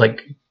in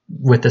like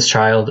with this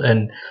child,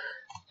 and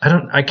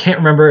I can't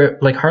remember,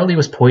 like Harley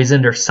was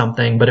poisoned or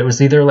something, but it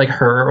was either like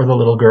her or the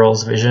little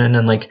girl's vision,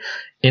 and like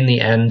in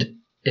the end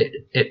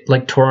it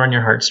like tore on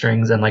your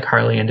heartstrings, and like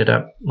Harley ended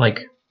up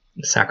like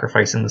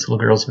sacrificing this little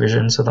girl's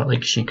vision so that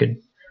like she could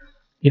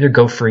either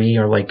go free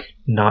or like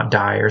not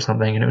die or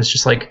something. And it was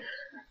just like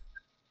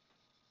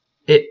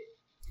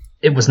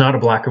it was not a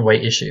black or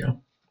white issue,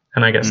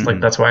 and I guess like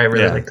that's why I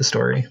really like the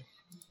story.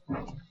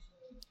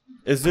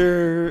 Is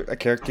there a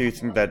character you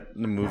think that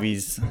the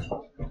movies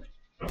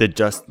did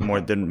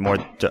more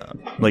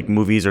like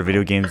movies or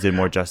video games did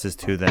more justice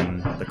to than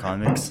the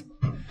comics?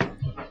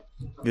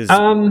 Because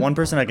one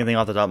person I can think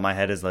off the top of my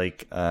head is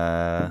like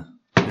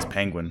is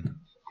Penguin.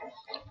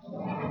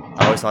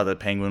 I always thought that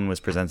Penguin was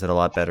presented a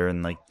lot better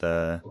in like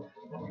the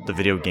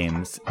video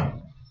games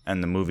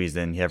and the movies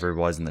than he ever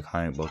was in the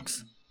comic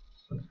books.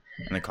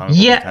 In the comic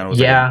books, he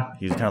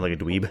was kind of like a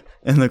dweeb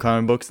in the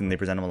comic books, and they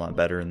present him a lot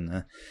better in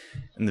the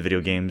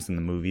video games and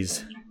the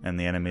movies and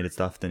the animated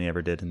stuff than he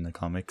ever did in the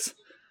comics.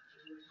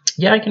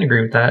 Yeah, I can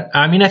agree with that.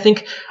 I mean, I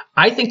think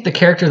the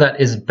character that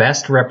is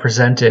best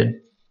represented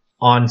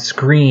on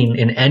screen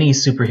in any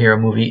superhero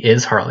movie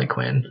is Harley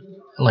Quinn.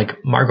 Like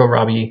Margot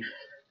Robbie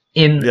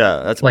in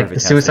that's like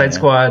the Suicide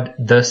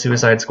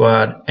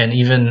Squad, and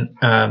even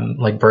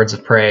like Birds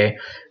of Prey.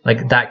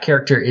 Like that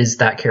character is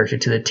that character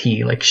to the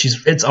T. Like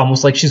it's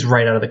almost like she's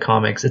right out of the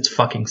comics. It's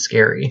fucking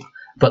scary,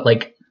 but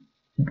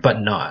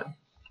not.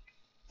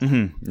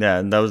 Mm-hmm. Yeah,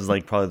 and that was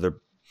like probably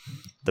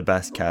the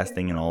best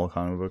casting in all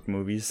comic book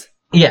movies.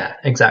 Yeah,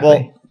 exactly.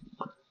 Well,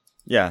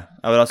 yeah,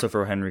 I would also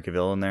throw Henry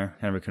Cavill in there.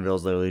 Henry Cavill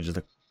is literally just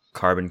a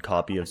carbon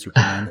copy of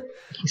Superman.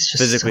 He's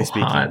just physically so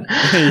speaking. Hot.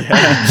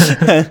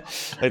 Yeah.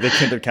 Like they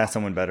couldn't have cast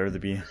someone better to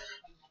be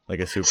like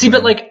a Superman. See,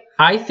 but like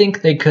I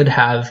think they could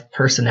have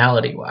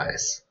personality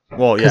wise.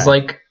 Well, yeah. Because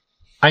like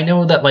I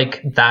know that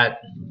like that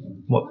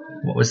what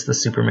was the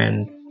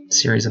Superman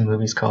series of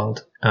movies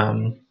called?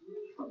 Man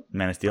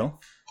of Steel.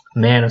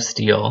 Man of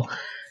Steel.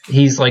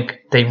 He's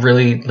like they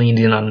really leaned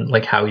in on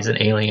like how he's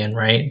an alien,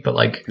 right? But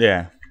like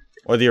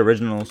or the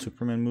original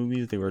Superman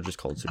movies, they were just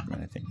called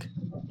Superman, I think.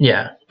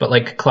 Yeah, but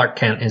like Clark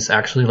Kent is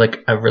actually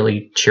like a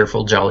really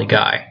cheerful, jolly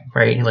guy,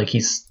 right? Like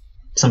he's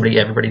somebody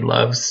everybody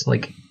loves,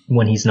 like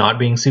when he's not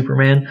being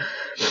Superman.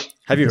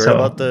 Have you heard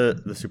about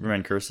the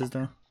Superman curses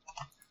though?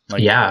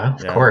 Like,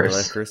 of course. Real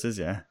life curses,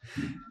 yeah.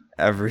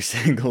 Every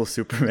single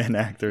Superman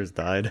actor has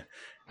died.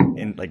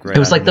 In, like, right it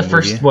was like the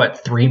movie.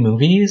 First 3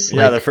 movies?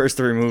 Yeah, the first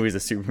 3 movies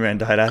of Superman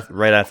died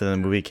right after the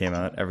movie came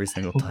out every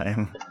single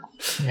time.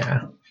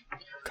 Yeah.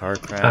 Car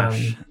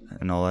crash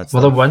and all that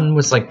stuff. Well, the one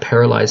was like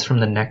paralyzed from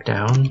the neck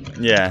down.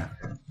 Yeah.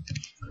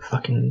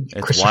 Fucking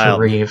it's Christopher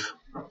Reeve.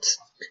 It's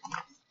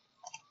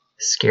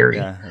scary.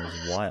 Yeah, it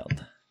was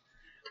wild.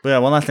 But yeah,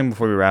 one last thing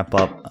before we wrap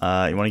up.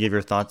 You want to give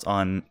your thoughts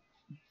on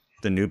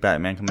the new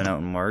Batman coming out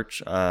in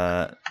March?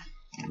 The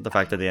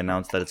fact that they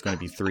announced that it's going to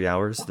be 3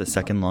 hours, the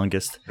second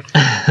longest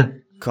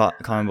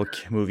comic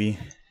book movie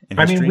in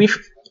history. I mean, we've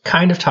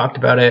kind of talked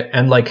about it,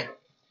 and like,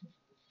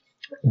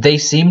 they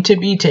seem to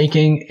be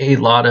taking a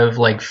lot of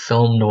like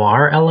film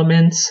noir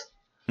elements,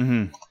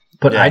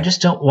 but I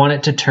just don't want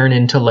it to turn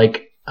into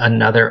like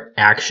another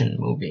action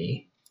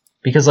movie.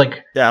 Because,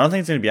 like... Yeah, I don't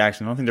think it's going to be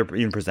action. I don't think they're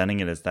even presenting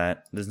it as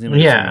that. There's not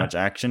going to be much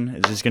action.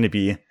 It's just going to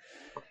be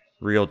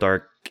real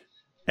dark,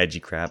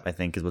 edgy crap, I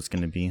think, is what's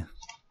going to be.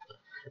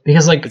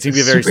 Because, like... It's going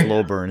to be a very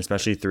slow burn,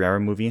 especially a 3-hour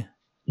movie.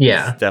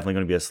 Yeah. It's definitely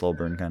going to be a slow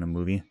burn kind of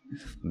movie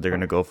they're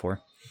going to go for.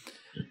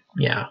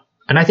 Yeah.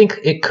 And I think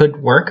it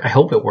could work. I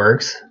hope it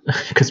works.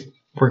 Because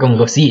we're going to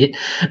go see it.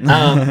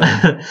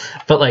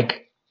 But,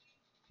 like...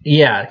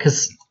 Yeah,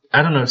 because...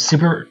 I don't know,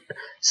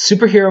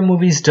 superhero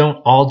movies don't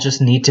all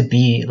just need to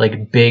be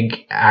like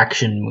big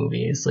action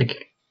movies.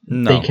 Like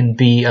they can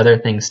be other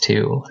things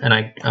too, and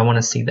I want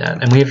to see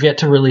that. And we have yet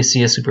to really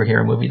see a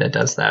superhero movie that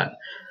does that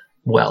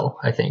well,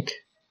 I think.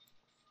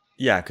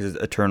 Yeah, because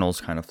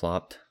Eternals kind of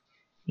flopped.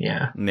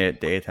 Yeah, and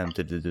they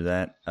attempted to do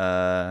that.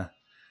 I'm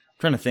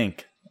trying to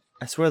think.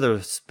 I swear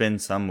there's been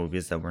some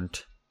movies that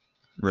weren't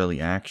really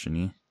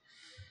actiony.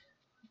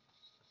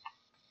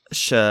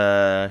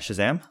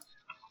 Shazam.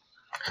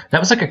 That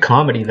was like a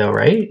comedy, though,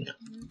 right?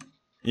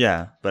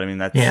 Yeah, but I mean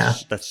that's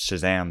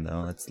Shazam,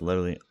 though. That's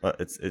literally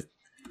it's.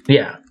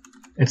 Yeah,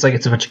 it's like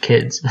it's a bunch of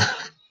kids.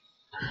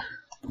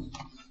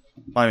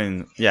 I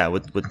mean, yeah,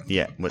 with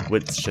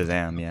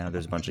Shazam, yeah,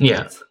 there's a bunch of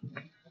kids.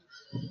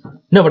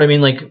 No, but I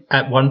mean, like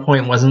at one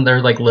point, wasn't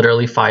there like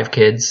literally 5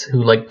 kids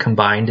who like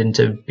combined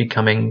into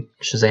becoming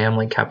Shazam,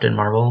 like Captain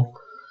Marvel?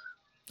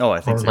 Oh,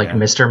 I think or so, like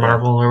Mr.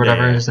 Marvel or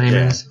whatever his name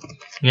is.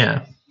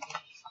 Yeah.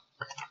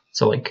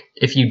 So, like,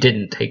 if you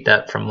didn't take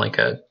that from, like,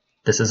 a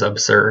this is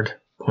absurd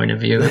point of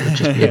view, it would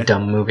just be a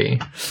dumb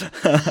movie.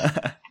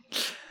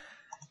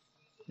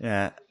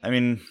 Yeah, I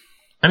mean,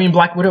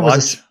 Black Widow was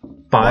a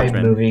spy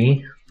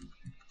movie.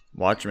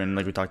 Watchmen,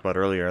 like we talked about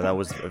earlier, that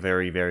was a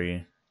very,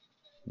 very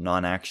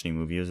non-actiony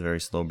movie. It was a very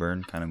slow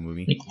burn kind of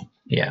movie.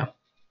 Yeah.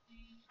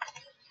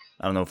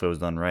 I don't know if it was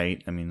done right.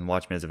 I mean,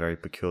 Watchmen is a very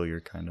peculiar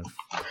kind of...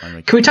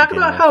 Can we talk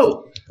about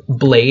how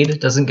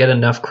Blade doesn't get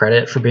enough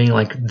credit for being,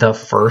 like, the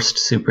first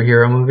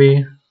superhero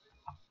movie?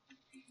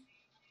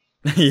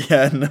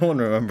 Yeah, no one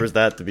remembers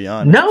that, to be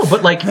honest. No,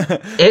 but, like,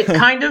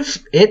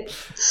 it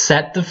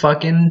set the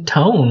fucking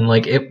tone.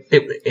 Like,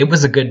 it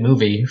was a good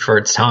movie for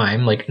its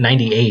time, like,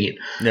 98.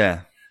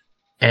 Yeah.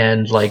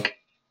 And, like...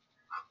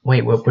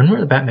 Wait, when were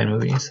the Batman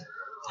movies?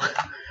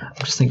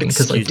 I'm just thinking,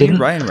 because, like, didn't...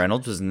 Ryan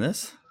Reynolds was in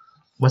this?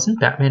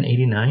 Wasn't Batman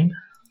 89?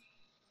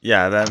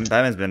 Yeah,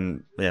 Batman's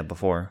been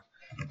before.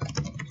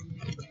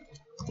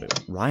 Wait,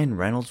 Ryan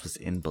Reynolds was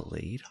in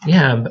Blade?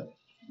 Yeah, but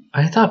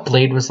I thought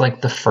Blade was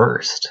like the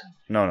first.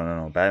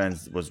 No. Batman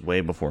was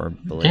way before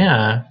Blade.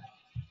 Yeah.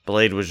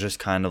 Blade was just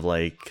kind of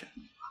like...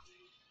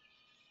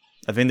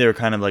 I think they were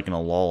kind of like in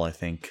a lull, I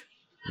think.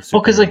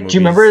 Well, because like, do you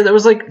remember there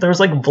was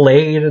like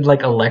Blade and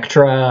like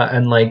Elektra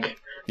and like...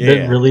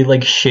 The really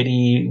like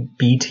shitty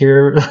B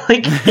tier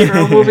like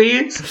hero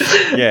movies.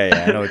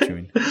 Yeah, I know what you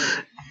mean.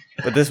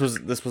 But this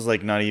was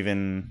like not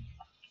even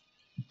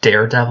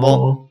Daredevil.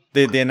 Well,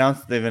 they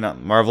announced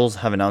Marvels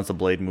have announced a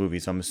Blade movie,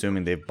 so I'm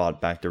assuming they've bought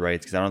back the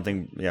rights because I don't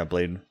think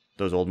Blade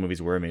those old movies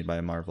were made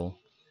by Marvel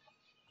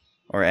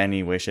or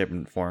any way, shape,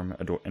 and form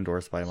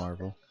endorsed by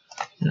Marvel.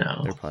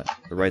 No,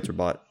 the rights were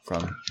bought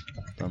from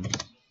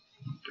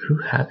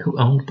who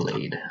owned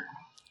Blade.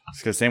 It's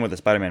because same with the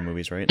Spider-Man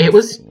movies, right? It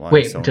was...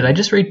 Wait, did I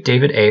just read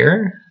David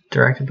Ayer?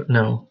 Directed...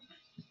 No.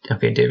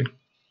 Okay, David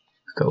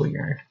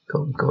Goyer.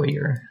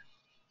 Goyer.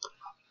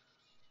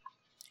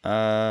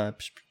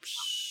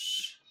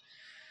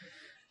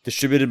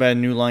 Distributed by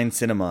New Line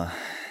Cinema.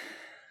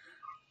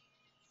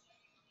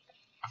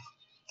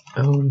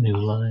 Oh, New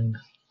Line.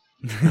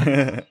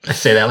 I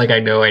say that like I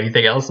know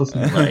anything else that's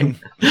New Line.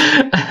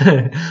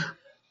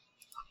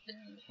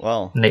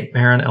 Well...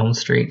 Nightmare on Elm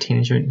Street,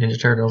 Teenage Mutant Ninja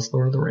Turtles,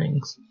 Lord of the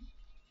Rings.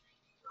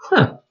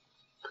 Huh.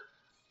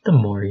 The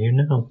more you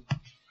know.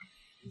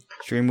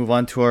 Should we move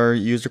on to our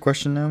user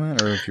question now,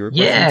 Matt? Or viewer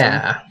question?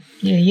 Yeah.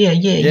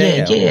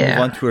 We'll move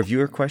on to our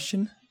viewer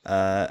question.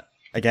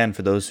 Again,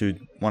 for those who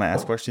want to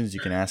ask questions,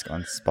 you can ask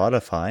on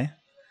Spotify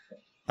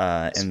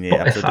in the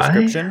episode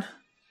description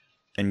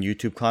and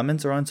YouTube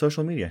comments or on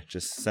social media.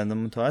 Just send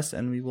them to us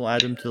and we will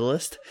add them to the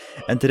list.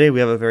 And today we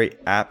have a very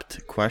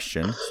apt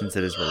question since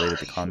it is related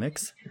to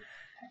comics.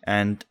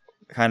 And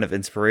kind of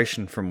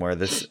inspiration from where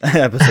this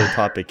episode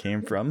topic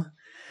came from.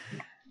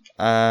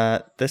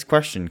 This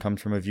question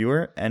comes from a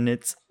viewer, and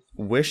it's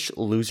which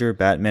loser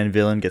Batman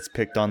villain gets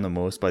picked on the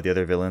most by the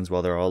other villains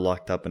while they're all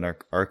locked up in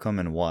Arkham,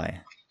 and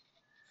why?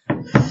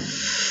 I've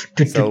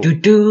been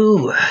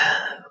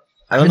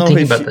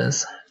thinking about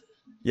this.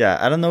 Yeah,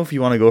 I don't know if you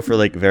want to go for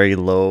like very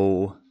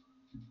low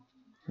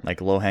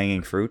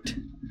hanging fruit,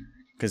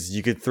 because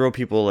you could throw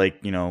people like,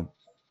 you know,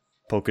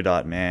 Polka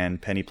Dot Man,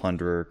 Penny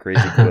Plunderer,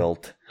 Crazy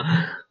Quilt,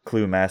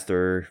 Clue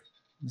Master,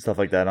 stuff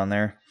like that on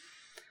there.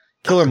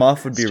 Killer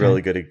Moth would be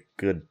really good.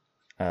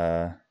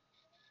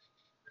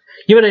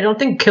 Yeah, but I don't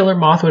think Killer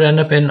Moth would end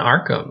up in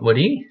Arkham, would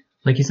he?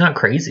 Like, he's not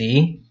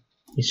crazy.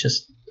 He's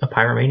just a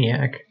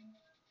pyromaniac.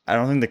 I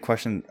don't think the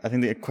question. I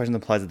think the question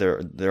applies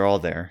that they're all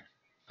there.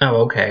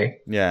 Oh, okay.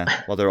 Yeah.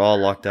 Well, they're all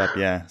locked up.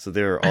 Yeah. So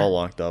they're all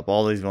locked up.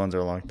 All these villains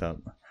are locked up.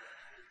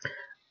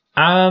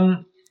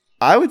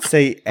 I would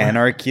say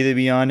Anarchy, to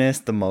be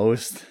honest, the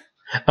most.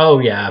 Oh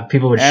yeah,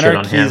 people would shit on him.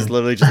 Anarchy is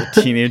literally just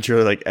a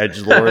teenager, like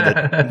edgelord,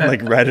 that,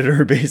 like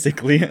Redditor,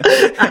 basically. He's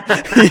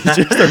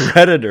just a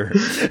Redditor.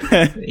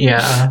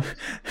 Yeah.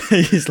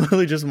 He's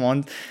literally just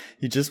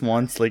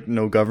wants like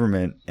no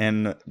government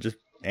and just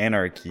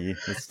anarchy.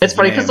 It's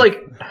funny because like,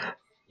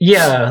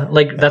 yeah,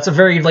 like that's a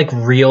very like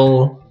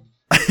real,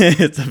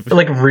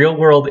 like real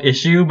world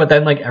issue. But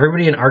then like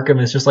everybody in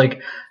Arkham is just like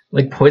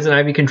Poison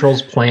Ivy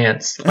controls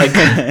plants, like.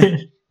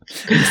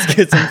 Just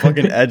get some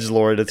fucking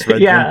edgelord that's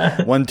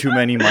read one too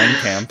many Mein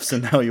Kampfs,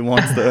 and now he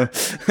wants to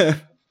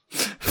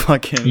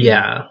fucking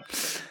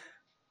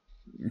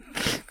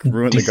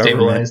ruin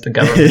destabilize the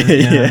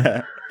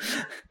government.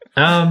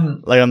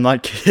 Like, I'm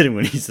not kidding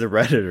when he's the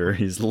Redditor.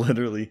 He's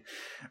literally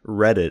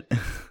Reddit.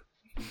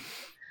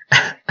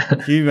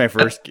 He'd be my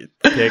first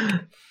pick.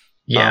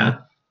 Yeah.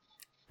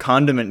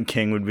 Condiment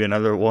King would be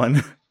another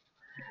one.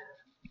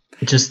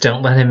 Just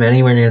don't let him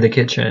anywhere near the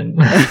kitchen.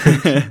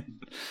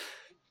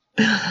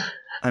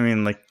 I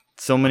mean, like,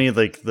 so many,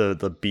 like,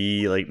 the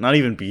B, like, not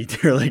even B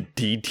tier, like,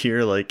 D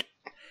tier, like,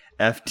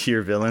 F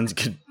tier villains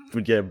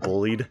would get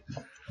bullied.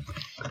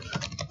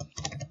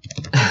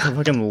 I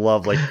fucking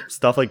love, like,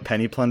 stuff like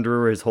Penny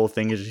Plunderer, where his whole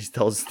thing is he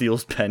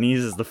steals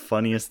pennies, is the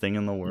funniest thing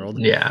in the world.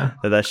 Yeah.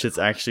 That shit's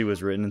actually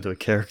was written into a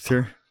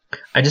character.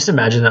 I just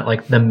imagine that,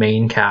 like, the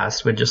main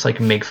cast would just, like,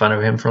 make fun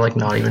of him for, like,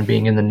 not even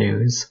being in the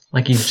news.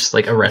 Like, he's just,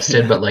 like,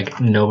 arrested, but, like,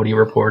 nobody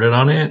reported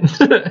on it.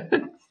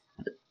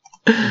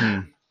 Mm-hmm.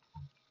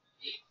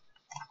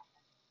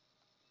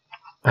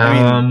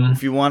 I mean,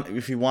 if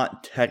you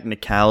want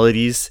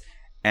technicalities,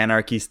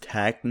 Anarchy's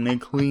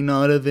technically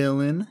not a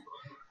villain.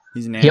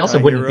 He's an He also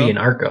wouldn't be in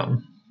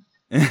Arkham.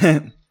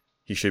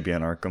 He should be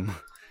on Arkham.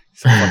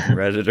 He's a fucking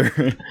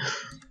Redditor.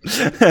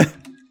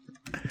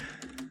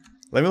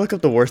 Let me look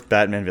up the worst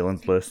Batman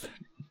villains list,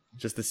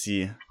 just to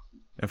see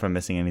if I'm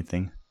missing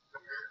anything.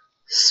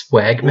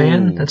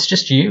 Swagman? That's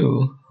just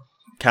you.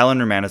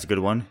 Calendar Man is a good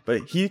one,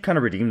 but he kind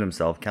of redeemed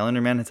himself.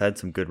 Calendar Man has had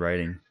some good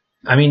writing.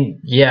 I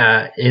mean,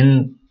 yeah,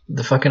 in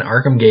the fucking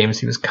Arkham games,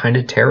 he was kind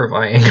of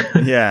terrifying.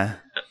 Yeah.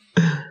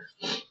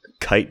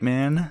 Kite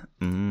Man?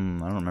 I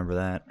don't remember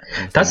that.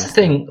 That's the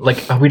thing, like,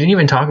 we didn't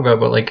even talk about,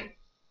 but, like,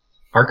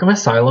 Arkham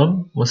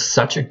Asylum was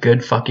such a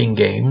good fucking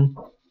game.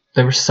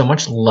 There was so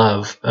much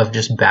love of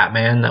just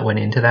Batman that went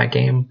into that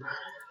game.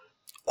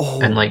 Oh.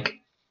 And, like...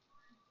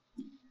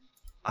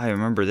 I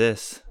remember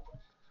this.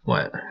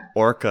 What?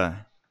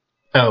 Orca.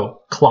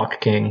 Oh,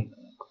 Clock King.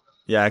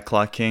 Yeah,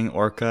 Clock King,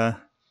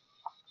 Orca.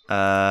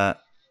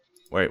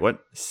 Wait, what?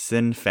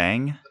 Sin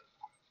Fang?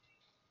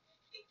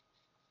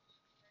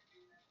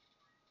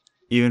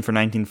 Even for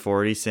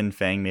 1940, Sin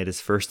Fang made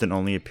his first and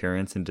only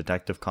appearance in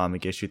Detective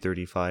Comic issue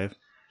 35.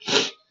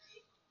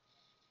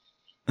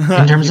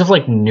 In terms of,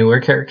 like,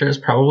 newer characters,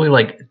 probably,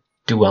 like,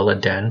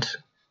 Duella Dent.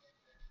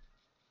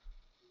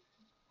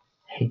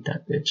 Hate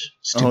that bitch.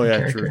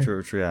 Stupid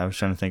character. True. Yeah, I was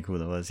trying to think who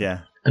that was, yeah.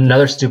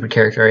 Another stupid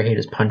character I hate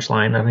is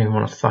Punchline. I don't even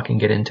want to fucking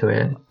get into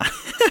it.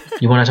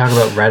 You want to talk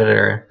about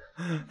Redditor.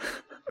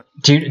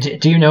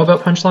 Do you know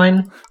about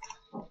Punchline?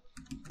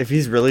 If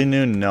he's really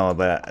new, no,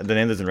 but the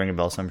name doesn't ring a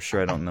bell, so I'm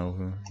sure I don't know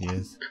who he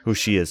is. Who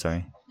she is,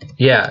 sorry.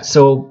 Yeah,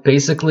 so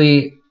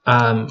basically,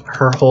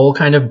 her whole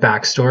kind of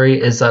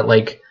backstory is that,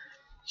 like,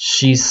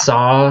 she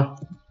saw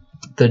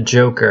the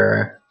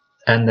Joker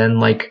and then,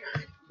 like,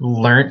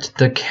 learnt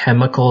the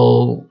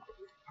chemical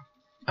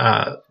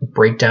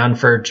breakdown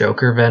for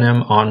Joker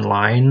venom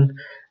online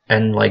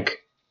and, like,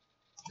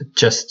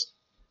 just,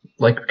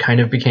 like,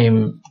 kind of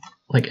became,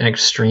 like, an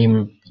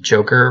extreme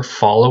Joker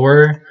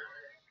follower.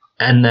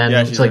 And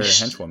then she's like a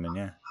henchwoman,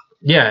 yeah.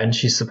 Yeah, and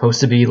she's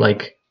supposed to be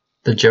like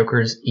the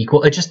Joker's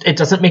equal. It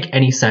doesn't make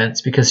any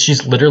sense because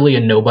she's literally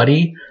a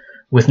nobody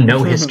with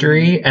no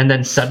history, and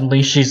then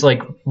suddenly she's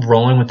like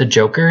rolling with the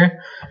Joker.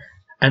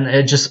 And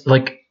it just,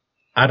 like,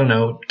 I don't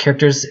know,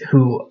 characters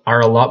who are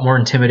a lot more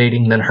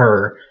intimidating than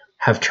her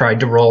have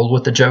tried to roll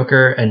with the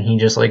Joker, and he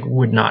just like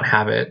would not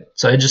have it.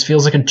 So it just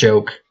feels like a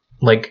joke.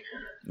 Like,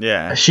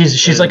 yeah,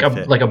 she's like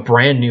a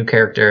brand new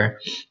character,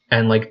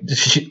 and like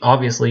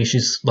obviously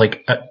she's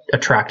like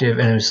attractive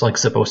and is like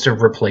supposed to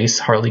replace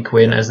Harley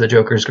Quinn as the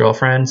Joker's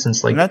girlfriend,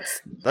 since like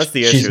that's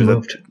the issue.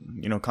 Moved.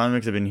 That,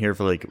 comics have been here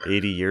for like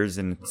 80 years,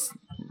 and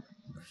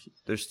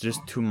there's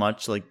just too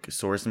much like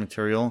source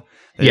material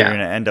that you're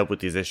gonna end up with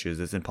these issues.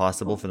 It's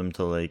impossible for them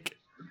to like.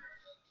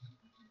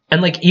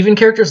 And like even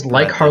characters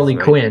like Harley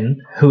Quinn,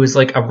 who is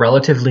like a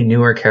relatively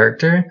newer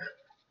character.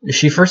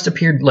 She first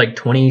appeared like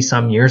 20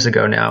 some years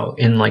ago now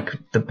in like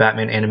the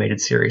Batman animated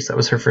series. That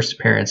was her first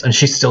appearance, and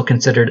she's still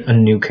considered a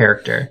new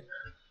character.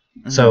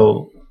 Mm-hmm.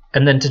 So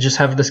and then to just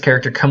have this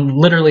character come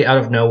literally out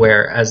of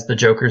nowhere as the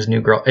Joker's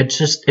new girl,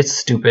 it's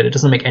stupid. It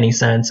doesn't make any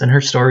sense, and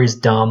her story's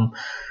dumb.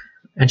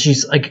 And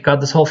she's like got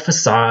this whole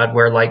facade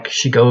where like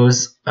she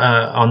goes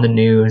on the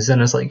news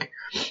and is like,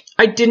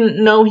 I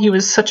didn't know he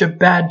was such a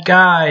bad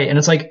guy, and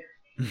it's like,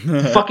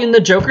 fucking the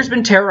Joker's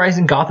been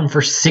terrorizing Gotham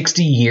for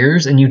 60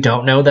 years, and you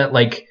don't know that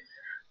like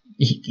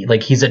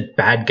he's a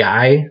bad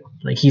guy.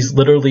 Like he's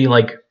literally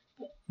like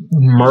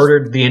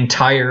murdered the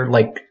entire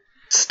like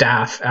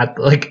staff at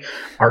like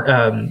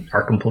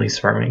Arkham Police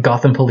Department,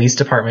 Gotham Police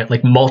Department,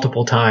 like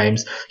multiple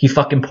times. He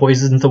fucking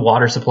poisons the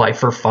water supply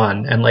for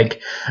fun, and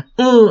like,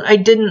 I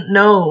didn't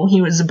know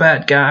he was a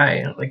bad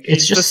guy. Like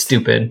it's just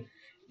stupid.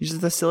 He's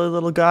just a silly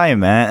little guy,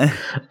 man.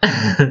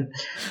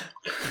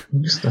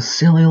 Just a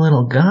silly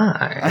little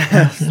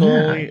guy.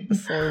 silly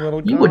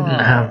little guy. You wouldn't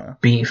have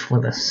beef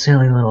with a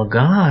silly little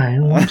guy,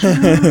 would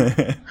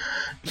you?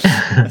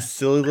 A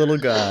silly little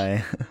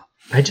guy.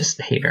 I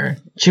just hate her.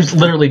 She was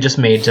literally just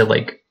made to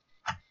like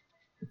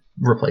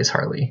replace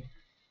Harley.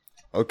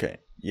 Okay.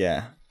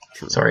 Yeah.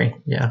 True. Sorry.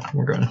 Yeah,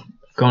 we're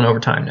going over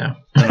time now.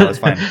 No, it's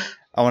fine.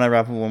 I want to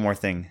wrap up one more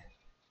thing.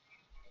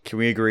 Can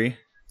we agree?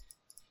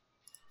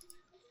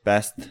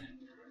 Best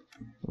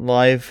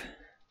live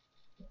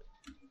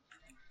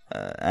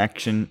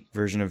action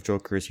version of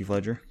Joker is Heath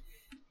Ledger?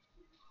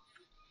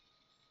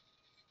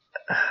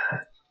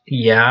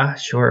 Yeah,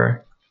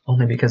 sure.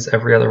 Only because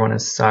every other one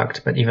has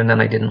sucked, but even then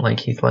I didn't like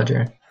Heath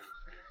Ledger.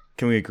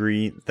 Can we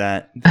agree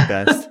that the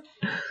best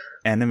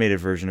animated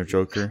version of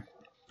Joker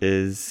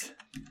is...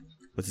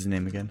 What's his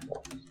name again?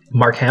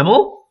 Mark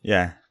Hamill?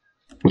 Yeah.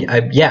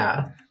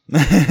 Yeah.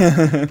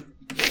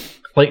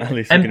 Like,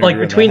 and like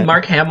between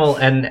Mark Hamill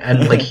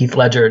and like Heath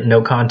Ledger,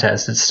 no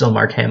contest, it's still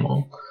Mark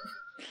Hamill.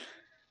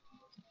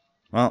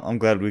 Well, I'm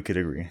glad we could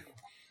agree.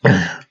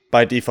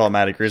 By default,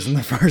 Matt agrees in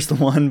the first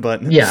one,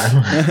 but...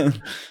 Yeah.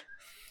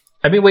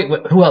 I mean, wait,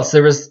 who else?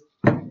 There was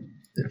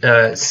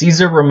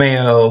Cesar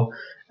Romero.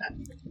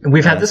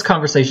 We've had this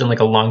conversation like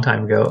a long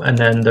time ago, and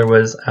then there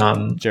was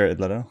Jared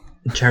Leto,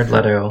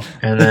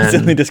 and then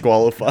simply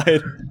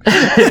disqualified.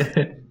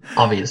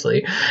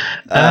 Obviously,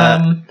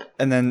 and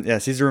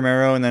then Cesar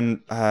Romero, and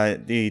then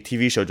the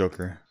TV show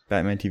Joker,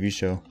 Batman TV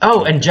show. Oh,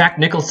 Joker. And Jack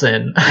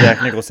Nicholson.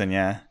 Jack Nicholson,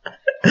 yeah.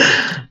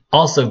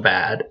 Also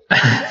bad.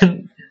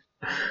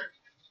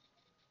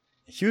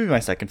 He would be my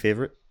second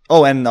favorite.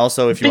 Oh, and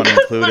also if you want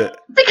to include it,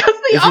 because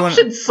the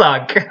options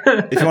suck.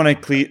 If you want to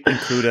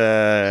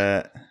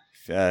include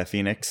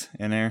Phoenix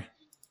in there.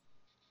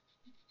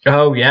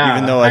 Oh yeah,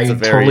 even though it's I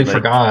totally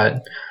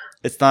forgot.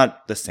 It's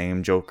not the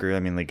same Joker.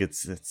 I mean, like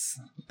it's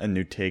a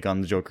new take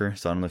on the Joker.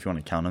 So I don't know if you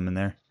want to count him in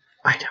there.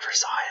 I never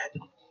saw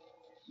it.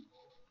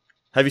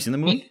 Have you seen the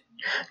movie?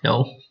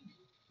 No.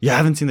 You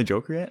haven't seen the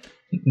Joker yet?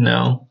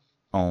 No.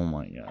 Oh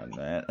my god,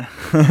 Matt.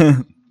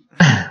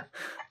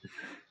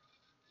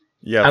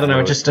 Yeah, I don't know.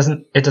 It just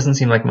doesn't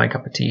seem like my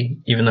cup of tea,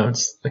 even though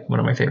it's like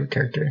one of my favorite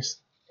characters.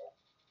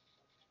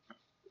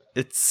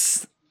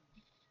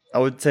 I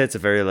would say it's a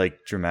very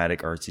like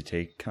dramatic, artsy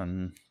take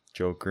on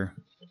Joker.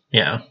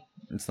 Yeah,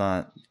 it's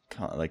not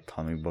like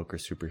comic book or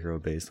superhero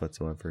based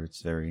whatsoever.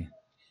 It's very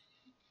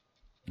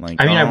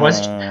like. I mean,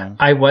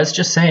 I was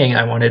just saying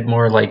I wanted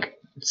more like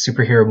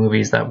superhero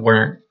movies that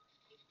weren't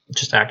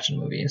just action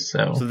movies.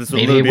 So this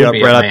would be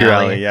right up your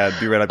alley. Yeah, it'd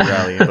be right up your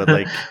alley. But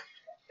like,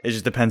 it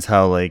just depends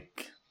how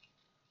like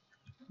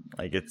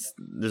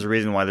there's a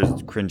reason why there's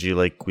cringy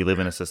like we live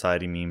in a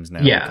society memes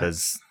now. Yeah,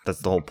 because that's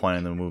the whole point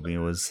of the movie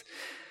was.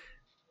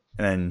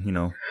 And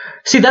then,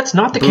 see, that's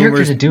not the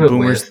character to do it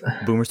with.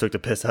 Boomers took the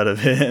piss out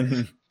of it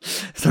and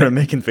started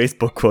making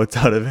Facebook quotes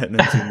out of it, and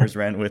then Zoomers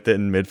ran with it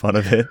and made fun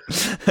of it.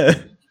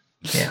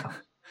 Yeah.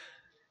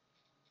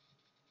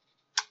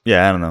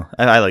 Yeah, I don't know.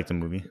 I like the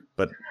movie,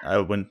 but I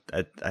wouldn't.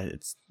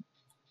 It's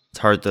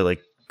hard to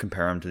like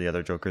compare him to the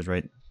other Jokers,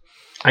 right?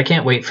 I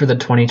can't wait for the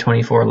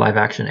 2024 live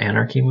action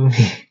Anarchy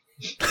movie.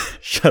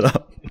 Shut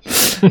up.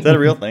 Is that a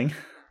real thing?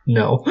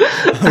 No.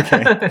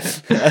 Okay.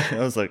 I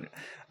was like.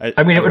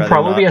 I mean, it would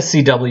probably be a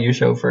CW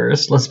show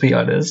first, let's be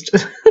honest.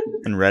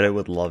 And Reddit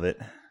would love it.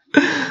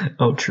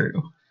 Oh,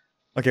 true.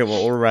 Okay,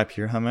 well, we'll wrap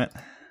here, huh, Matt?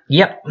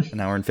 Yep. An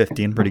hour and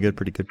 15. Pretty good.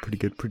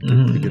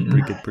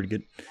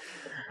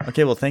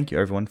 Okay, well, thank you,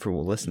 everyone, for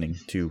listening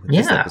to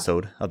this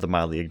episode of the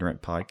Mildly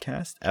Ignorant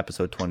Podcast,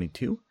 episode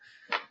 22.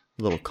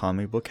 A little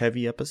comic book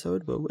heavy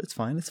episode, but it's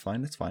fine.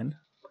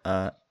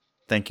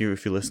 Thank you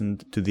if you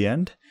listened to the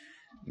end.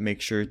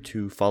 Make sure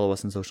to follow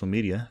us on social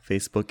media,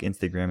 Facebook,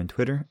 Instagram, and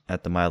Twitter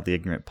at the Mildly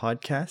Ignorant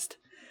Podcast.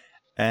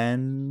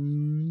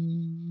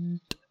 And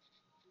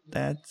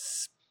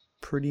that's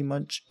pretty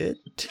much it.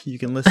 You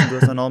can listen to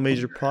us on all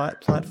major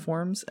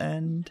platforms,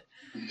 and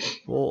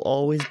we'll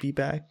always be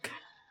back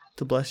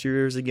to bless your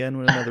ears again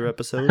with another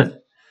episode.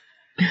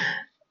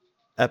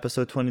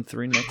 Episode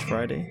 23 next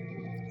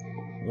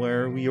Friday,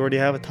 where we already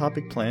have a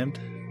topic planned.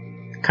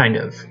 Kind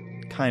of.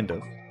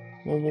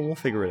 We'll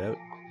figure it out.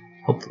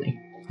 Hopefully.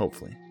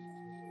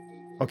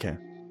 Okay.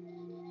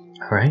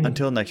 All right.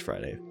 Until next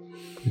Friday.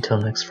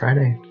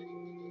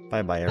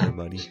 Bye-bye,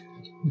 everybody.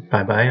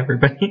 Bye-bye,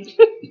 everybody.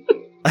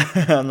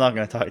 I'm not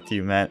going to talk to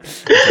you, Matt,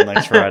 until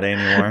next Friday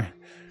anymore.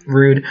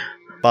 Rude.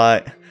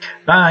 Bye.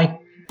 Bye.